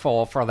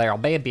powerful for their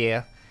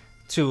baby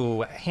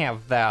to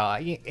have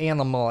the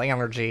animal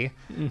energy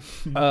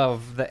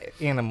of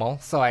the animal.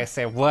 So I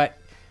said, what?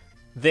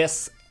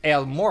 This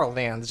El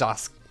Morland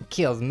just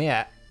killed me.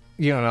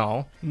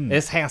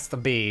 This has to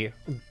be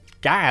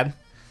God.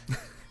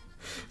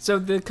 So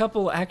the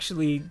couple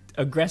actually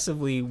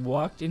aggressively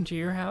walked into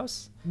your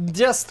house?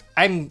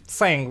 I'm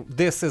saying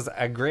this is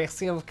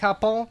aggressive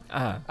couple.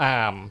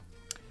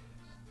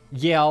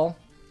 Yell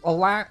a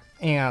lot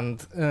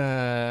and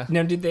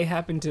Now, did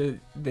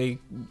they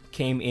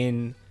came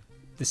in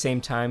the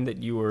same time that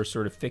you were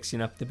sort of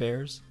fixing up the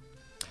bears?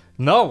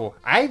 No,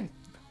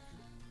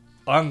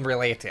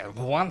 unrelated,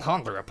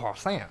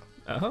 100%.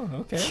 Oh,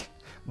 okay.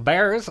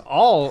 Bears,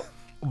 all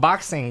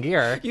boxing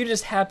gear. You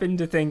just happened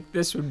to think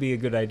this would be a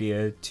good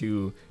idea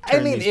to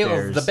it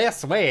was the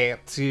best way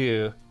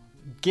to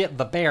get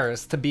the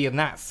bears to be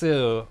not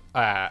so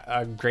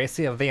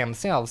aggressive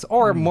themselves,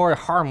 or more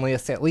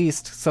harmless at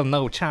least, so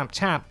no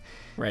chomp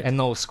right. and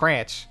no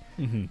scratch.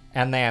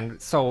 And then,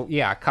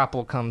 a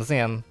couple comes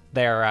in,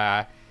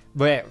 they're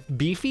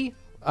beefy,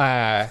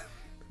 they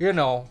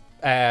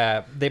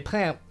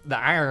plant the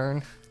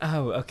iron.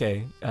 Oh,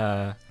 okay.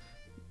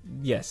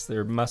 Yes,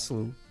 they're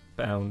muscle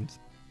bound.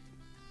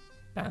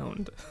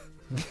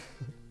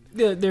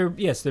 They're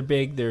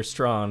big, they're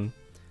strong.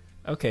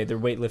 Okay, they're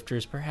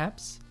weightlifters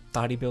perhaps?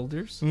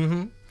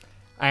 Bodybuilders?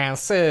 And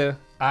so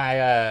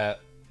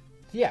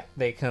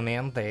they come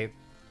in, they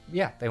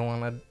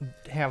want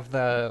to have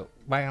the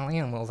wild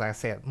animals, I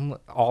said,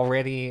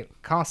 already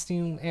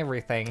costume,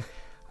 everything.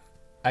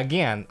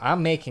 Again,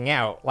 I'm making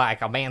out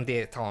like a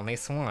bandit on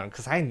this one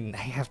because I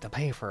have to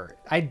pay for it.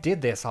 I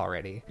did this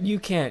already. You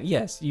can't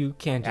just...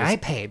 I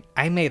paid.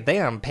 I made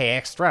them pay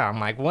extra. I'm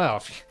like,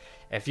 well,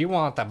 if you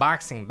want the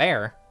boxing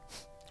bear.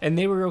 And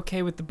they were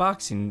okay with the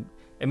boxing.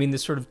 I mean, the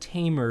sort of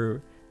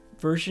tamer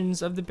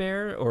versions of the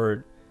bear,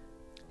 or...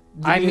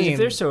 if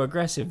they're so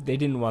aggressive, they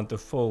didn't want the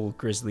full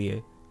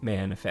grizzly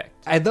man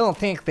effect. I don't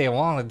think they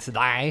wanted to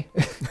die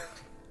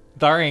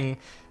during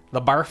the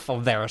birth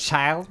of their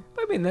child.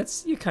 I mean,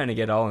 you kind of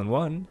get all in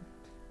one.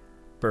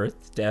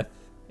 Birth, death,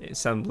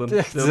 some little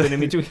bit in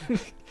between.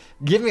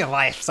 Give me a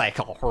life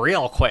cycle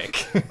real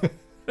quick.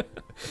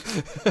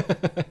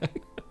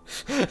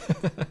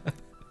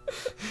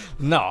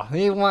 No,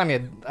 he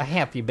wanted a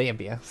happy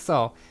baby.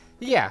 So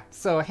I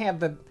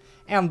had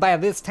and by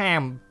this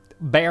time,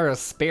 Bear's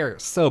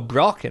spirit's so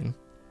broken.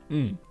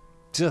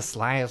 Just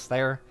lies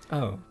there.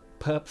 Oh.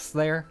 Pups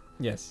there.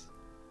 Yes.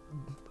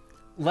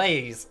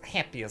 Lays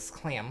happy as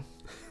clam.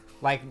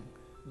 Like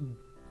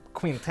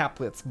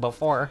quintuplets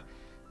before.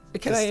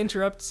 Can I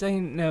interrupt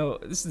saying, no,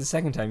 this is the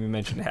second time you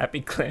mentioned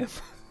happy clam.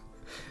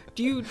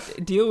 Do you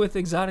deal with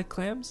exotic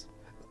clams?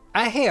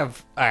 I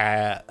have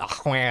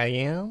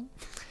aquarium.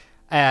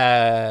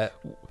 Okay.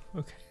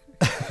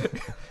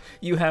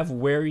 You have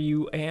where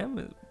you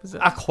am? Was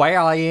that...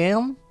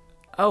 Aquarium.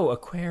 Oh,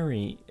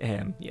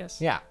 aquarium.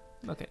 Yes. Yeah.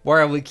 Okay.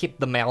 Where we keep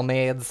the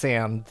mermaids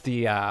and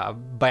the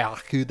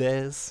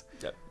barracudas.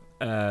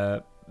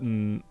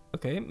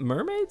 Okay.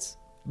 Mermaids?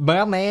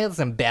 Mermaids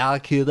and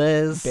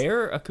barracudas.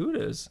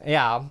 Barracudas.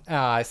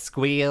 Yeah.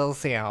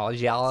 Squeals and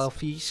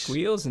jellyfish.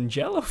 Squeals and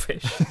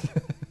jellyfish.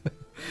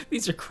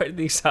 These are quite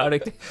the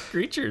exotic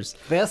creatures.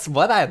 That's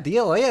what I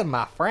deal in,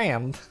 my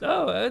friend.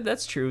 Oh,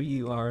 that's true.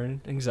 You are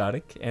an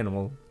exotic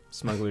animal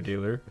smuggler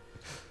dealer.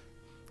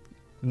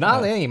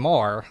 Not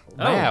anymore.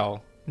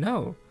 Oh,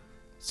 no.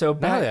 So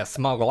not a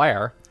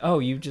smuggler. Oh,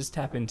 you just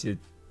happen to...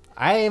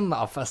 I'm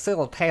a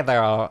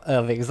facilitator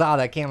of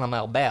exotic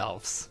animal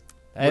bells.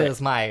 That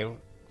is my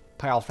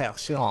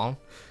profession.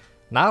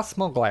 Not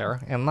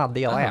smuggler and not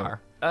dealer.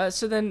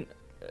 So then,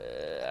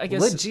 I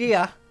guess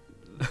Legit.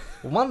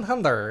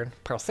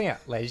 100%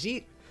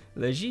 legit.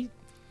 legit.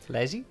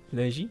 Legit.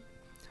 Legit.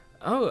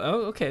 Oh,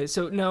 okay.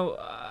 So now,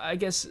 I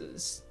guess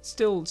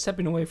still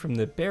stepping away from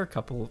the bear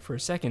couple for a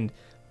second.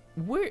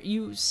 Do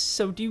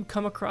you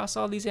come across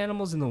all these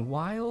animals in the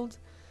wild?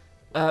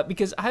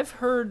 Because I've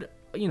heard,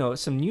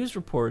 some news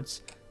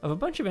reports of a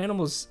bunch of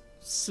animals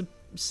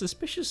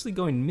suspiciously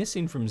going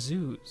missing from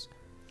zoos.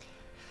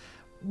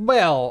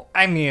 Well,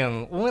 I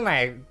mean, when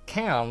I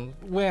can,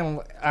 Do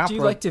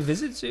you like to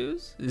visit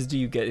zoos? Do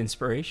you get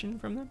inspiration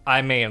from them?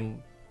 I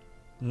mean,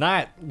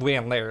 not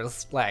when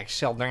there's like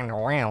children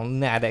around,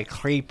 not a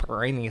creep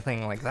or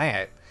anything like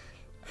that.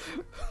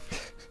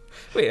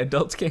 Wait,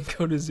 adults can't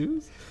go to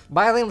zoos?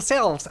 By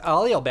themselves, a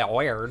little bit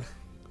weird.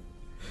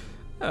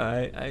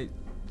 I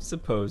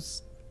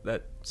suppose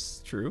that's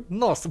true.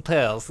 No,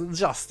 suppose, it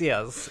just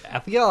is.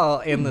 If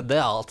you're an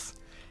adult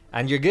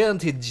and you're going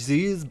to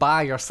zoos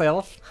by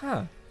yourself,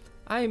 Huh.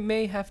 I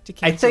may have to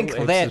cancel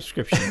a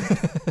subscription.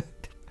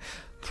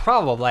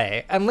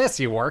 probably, unless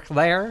you work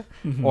there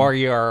or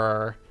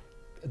you're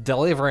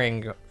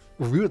delivering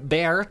root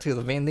beer to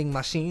the vending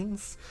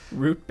machines.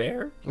 Root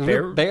bear?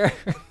 Root beer.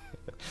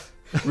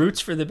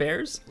 Roots for the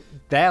bears?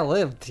 They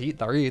live to eat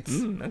the roots.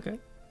 Okay.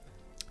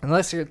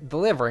 Unless you're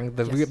delivering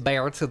the root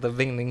beer to the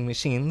vending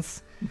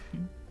machines.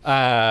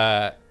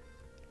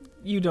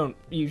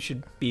 You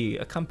should be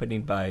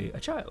accompanied by a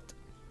child.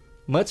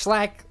 Much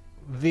like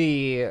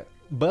the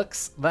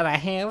books that I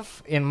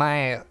have in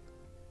my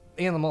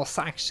animal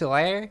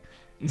sanctuary,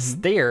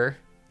 steer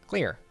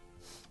clear.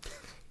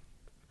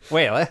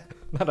 Wait,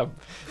 not a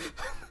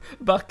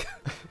Buck.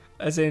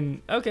 As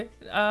in, okay,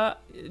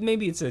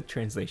 maybe it's a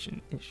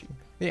translation issue.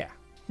 yeah.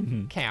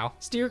 Cow.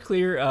 Steer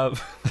clear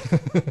of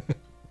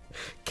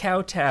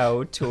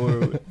kowtow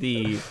to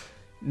the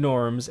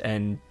norms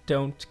and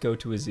don't go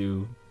to a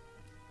zoo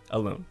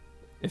alone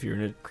if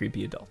you're a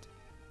creepy adult.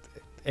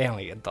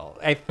 Only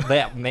adult.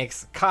 That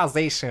makes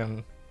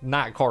causation,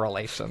 not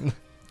correlation.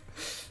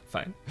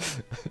 Fine.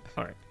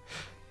 All right.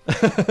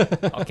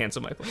 I'll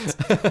cancel my plans.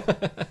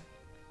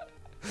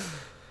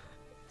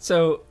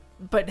 So,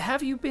 but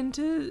have you been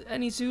to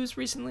any zoos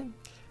recently?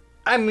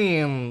 I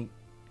mean,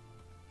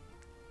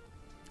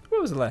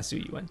 What was the last zoo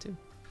you went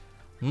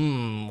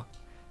to?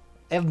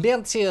 I've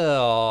been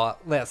to,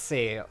 let's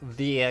see,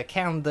 the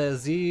Canada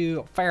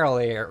Zoo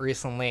fairly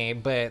recently,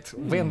 but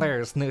when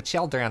there's no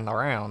children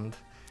around.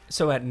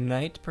 So at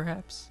night,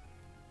 perhaps?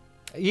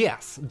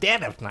 Yes,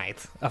 dead of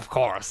night, of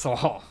course.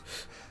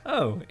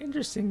 Oh,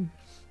 interesting.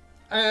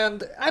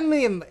 And, I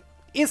mean,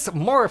 it's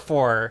more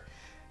for...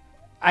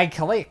 I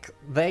collect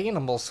the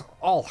animals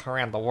all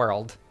around the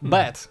world,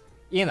 but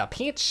in a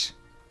pinch,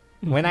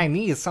 when I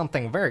need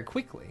something very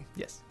quickly,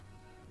 Yes.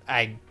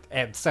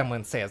 and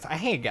someone says,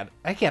 I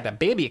got a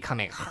baby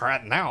coming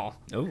right now.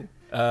 Oh,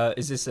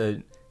 is this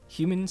a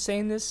human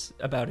saying this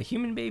about a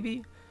human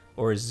baby,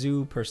 or a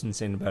zoo person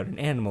saying about an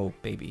animal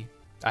baby?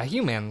 A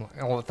human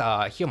with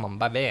a human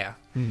baby.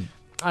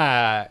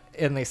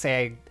 And they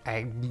say,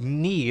 I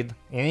need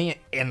an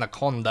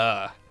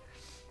anaconda.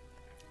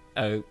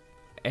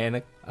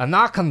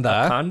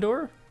 Anaconda.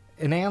 Condor?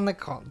 An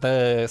anaconda.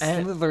 The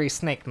slithery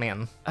snake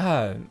man.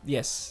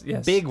 Yes.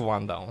 Big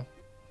one, though.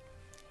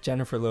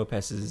 Jennifer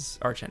Lopez's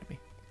archenemy.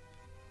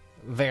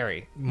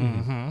 Very.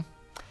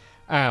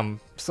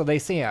 So they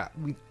say,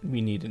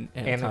 We need an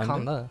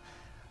anaconda.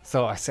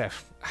 So I said,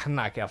 I'm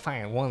not gonna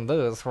find one of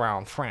those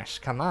around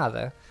French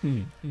Canada.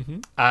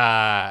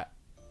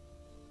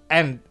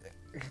 And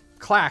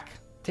clack,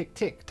 tick,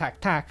 tick, tack,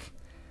 tack.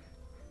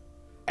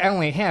 I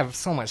only have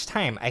so much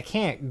time. I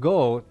can't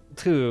go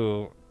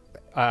to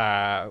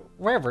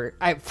wherever.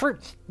 For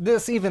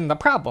this even the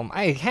problem.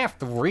 I have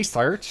to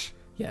research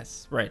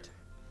Yes, right.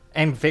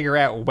 and figure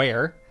out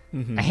where.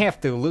 I have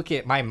to look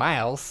at my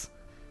miles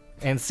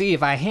and see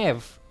if I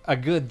have a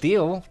good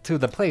deal to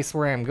the place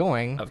where I'm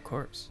going. Of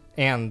course.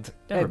 And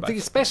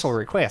these special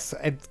requests,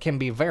 it can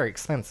be very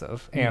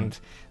expensive. And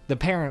the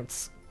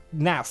parents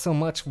not so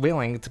much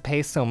willing to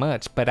pay so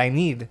much, but I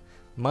need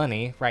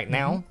money right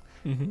now.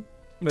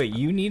 Wait,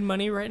 you need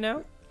money right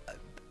now?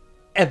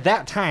 At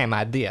that time,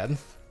 I did.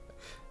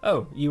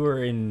 Oh, you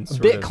were in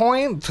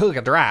Bitcoin took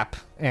a drop,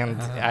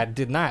 and it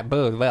did not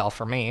bode well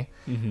for me.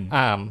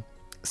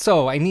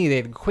 So I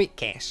needed quick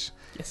cash.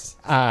 Yes.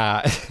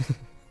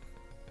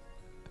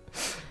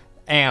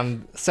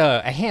 And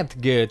so I had to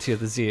go to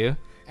the zoo,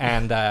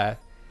 and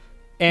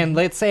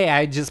let's say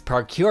I just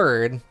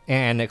procured an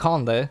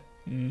anaconda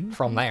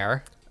from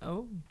there.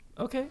 Oh,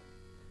 okay.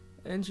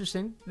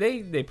 Interesting.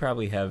 They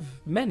probably have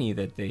many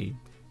that they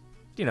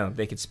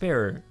could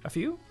spare a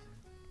few.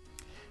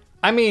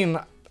 I mean,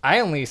 I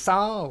only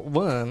saw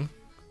one,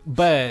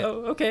 but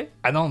Oh, okay.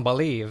 I don't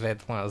believe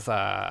it was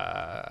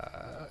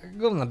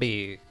gonna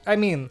be. I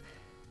mean,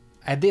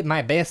 I did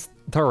my best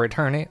to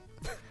return it,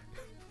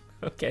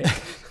 Okay.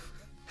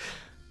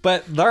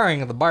 but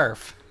during the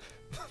birth,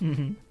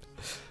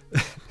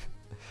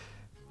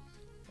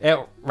 it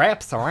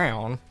wraps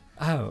around.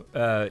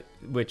 Oh,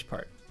 which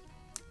part?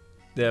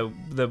 The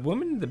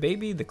woman, the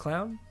baby, the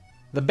clown?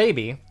 The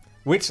baby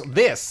Which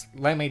this,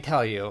 let me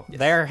tell you, Yes.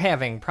 they're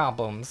having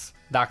problems.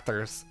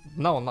 Doctors,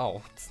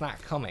 no, it's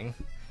not coming.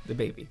 The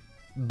baby.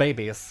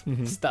 Babies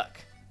stuck.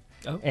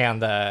 Oh.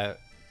 And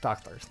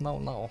doctors,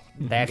 no.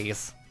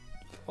 Daddies.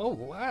 Oh,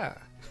 wow.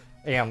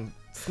 And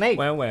Snake,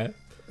 Well.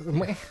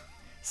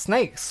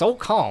 Snake, so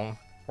calm,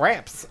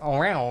 wraps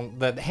around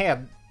the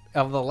head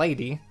of the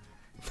lady,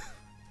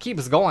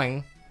 keeps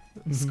going,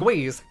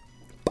 squeeze,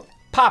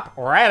 pop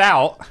right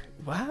out.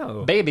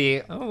 Wow.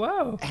 Baby, Oh,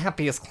 wow.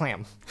 happy as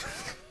clam.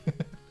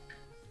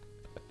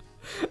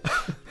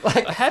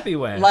 A happy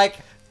way. Like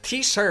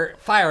t-shirt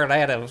fired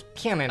out of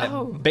cannon at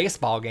Oh.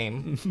 baseball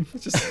game.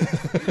 Just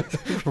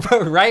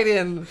Right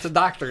into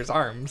doctor's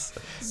arms.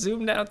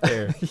 zoomed out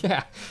there.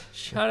 Yeah.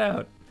 Shout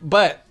out.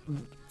 But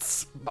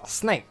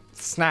Snake,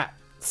 stop.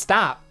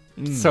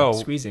 So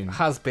squeezing.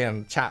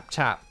 husband,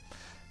 chop.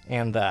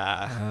 And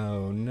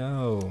Oh,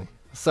 no.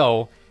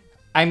 so,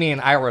 I mean,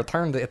 I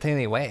returned it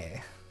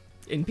anyway.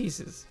 In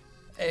pieces.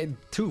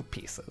 2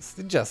 pieces.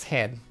 Just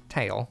head,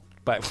 tail.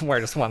 But where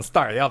does one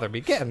start, the other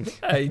begin?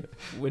 I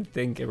would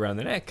think around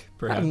the neck,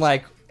 perhaps. I'm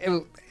like,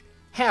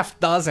 half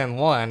dozen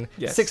one,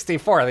 Yes.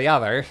 64 the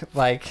other.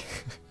 Like,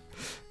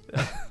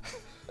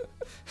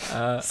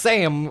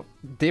 same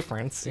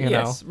difference, you know?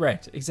 yes,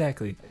 right,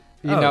 exactly.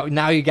 You know,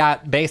 now you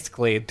got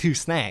basically 2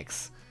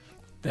 snacks.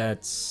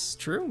 That's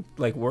true.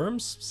 Like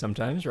worms,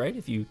 sometimes, right?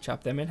 If you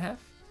chop them in half.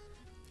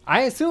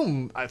 I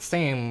assume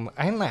same.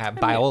 I'm not a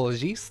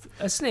biologist.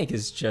 A snake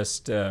is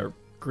just a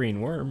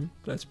green worm.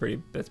 That's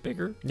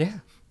bigger. Yeah.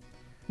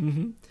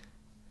 And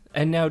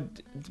now,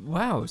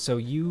 wow. So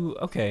you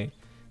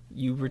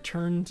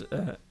returned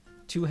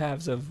 2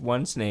 halves of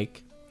one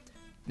snake.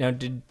 Now,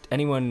 did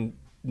anyone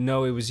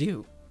know it was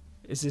you?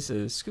 Is this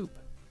a scoop?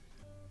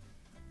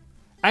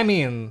 I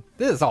mean,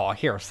 this is all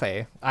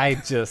hearsay. I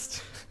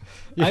just.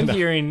 I'm know.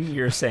 hearing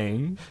you're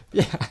saying.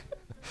 Yeah.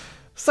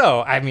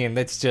 So, I mean,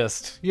 it's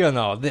just,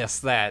 this,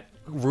 that,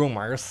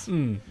 rumors.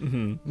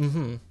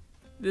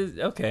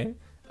 Okay.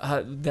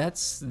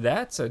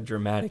 That's a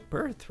dramatic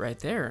birth right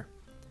there.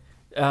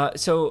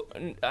 So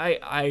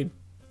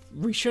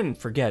we shouldn't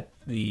forget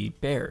the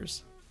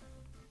bears.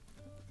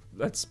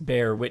 Let's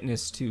bear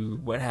witness to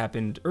what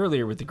happened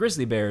earlier with the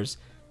grizzly bears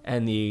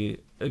and the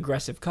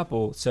aggressive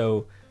couple.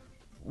 So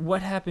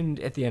what happened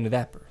at the end of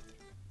that birth?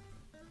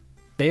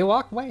 They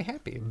walk away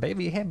happy.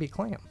 Baby happy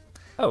clam.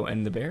 Oh,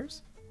 and the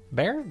bears?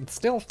 Bear,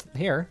 still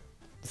here,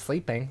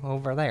 sleeping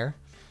over there.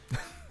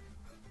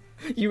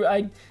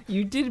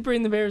 You did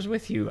bring the bears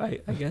with you. I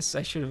guess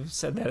I should have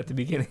said that at the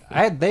beginning.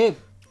 They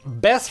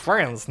best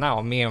friends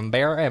now, me and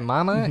Bear and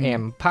Mama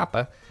and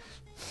Papa.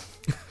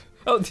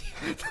 Oh,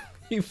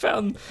 you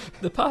found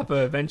the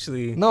papa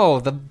eventually. No,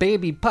 the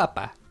baby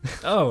Papa.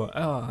 Oh,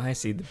 I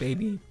see. The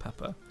baby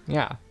papa.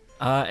 Yeah.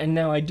 And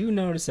now I do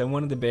notice that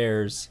one of the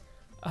bears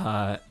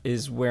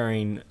is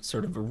wearing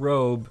sort of a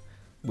robe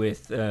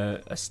with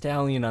a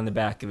stallion on the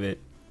back of it.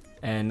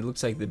 And it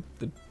looks like the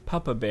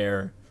papa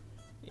bear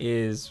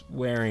is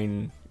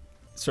wearing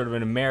sort of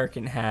an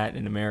American hat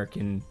and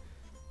American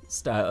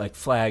style, like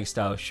flag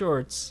style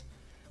shorts.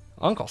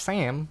 Uncle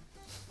Sam.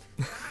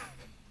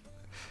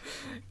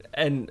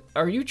 And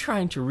are you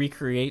trying to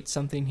recreate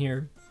something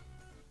here?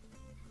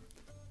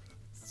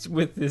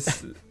 With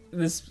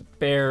this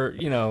bear,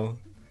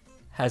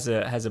 has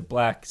a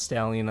black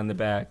stallion on the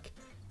back.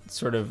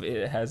 Sort of,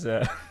 it has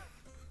a.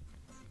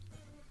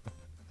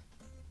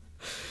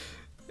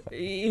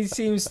 He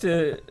seems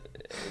to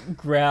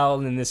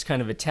growl in this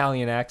kind of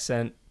Italian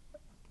accent.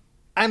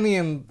 I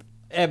mean,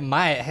 it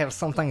might have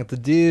something to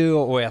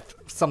do with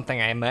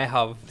something I may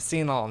have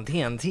seen on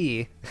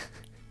TNT.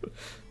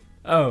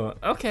 Oh,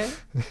 okay.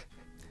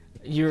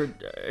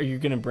 Are you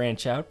gonna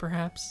branch out,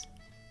 perhaps?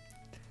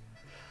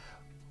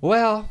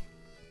 Well,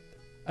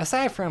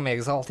 aside from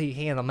exotic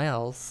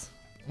animals,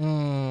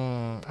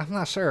 I'm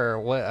not sure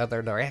what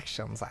other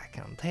directions I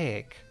can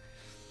take.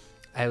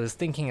 I was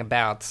thinking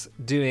about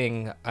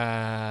doing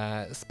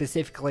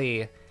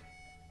specifically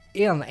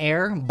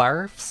in-air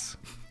barfs,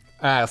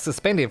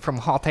 suspended from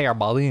hot air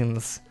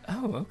balloons,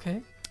 Oh,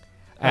 okay.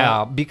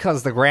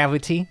 because the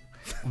gravity,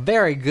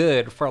 very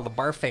good for the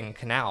barfing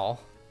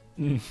canal.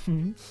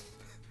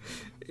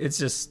 It's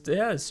just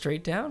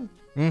straight down.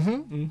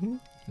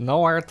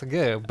 Nowhere to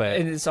go, but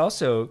And it's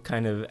also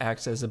kind of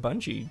acts as a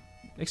bungee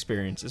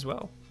experience as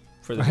well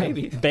for the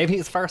baby.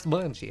 baby's first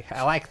bungee.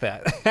 I like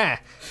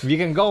that. You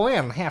can go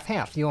in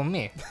half, you and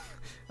me.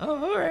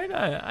 Oh, all right.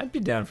 I'd be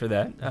down for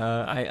that.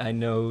 I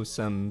know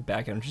some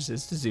back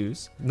entrances to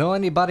zoos. Know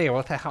anybody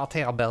with a hot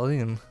air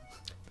balloon?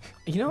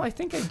 I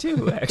think I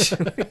do,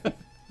 actually.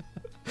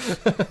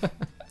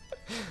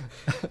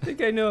 I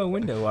think I know a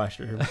window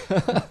washer.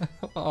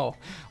 Oh,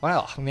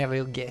 well, maybe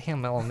we'll get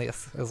him on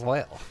this as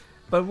well.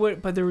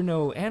 But there were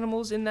no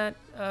animals in that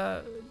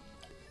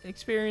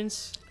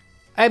experience?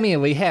 I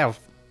mean,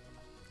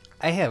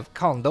 I have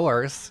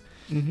condors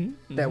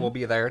that will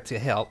be there to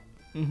help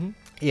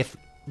if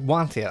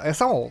wanted.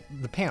 It's all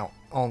depend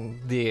on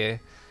the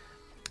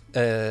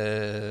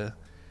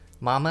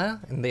mama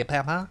and the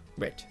papa.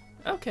 Right.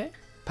 Okay.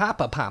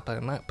 Papa,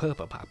 not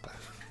papa.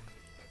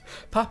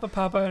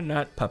 Papa,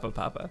 not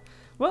Papa.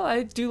 Well,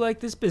 I do like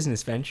this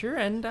business venture,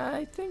 and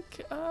I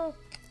think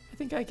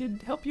I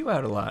could help you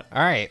out a lot.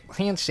 All right,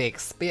 handshake,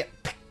 spit,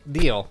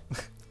 deal.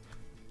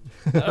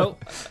 Oh,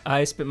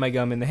 I spit my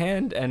gum in the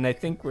hand, and I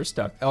think we're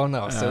stuck. Oh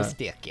no, so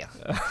sticky.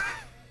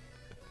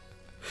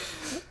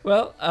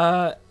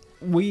 Well,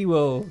 we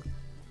will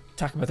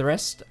talk about the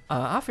rest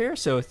off air.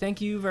 So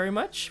thank you very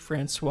much,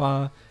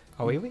 Francois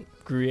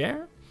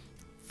Gruyere,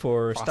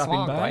 for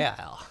stopping by.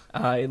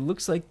 It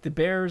looks like the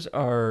bears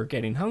are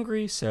getting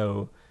hungry,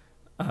 so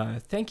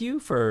thank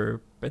you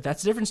but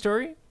that's a different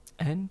story,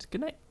 and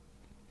good night.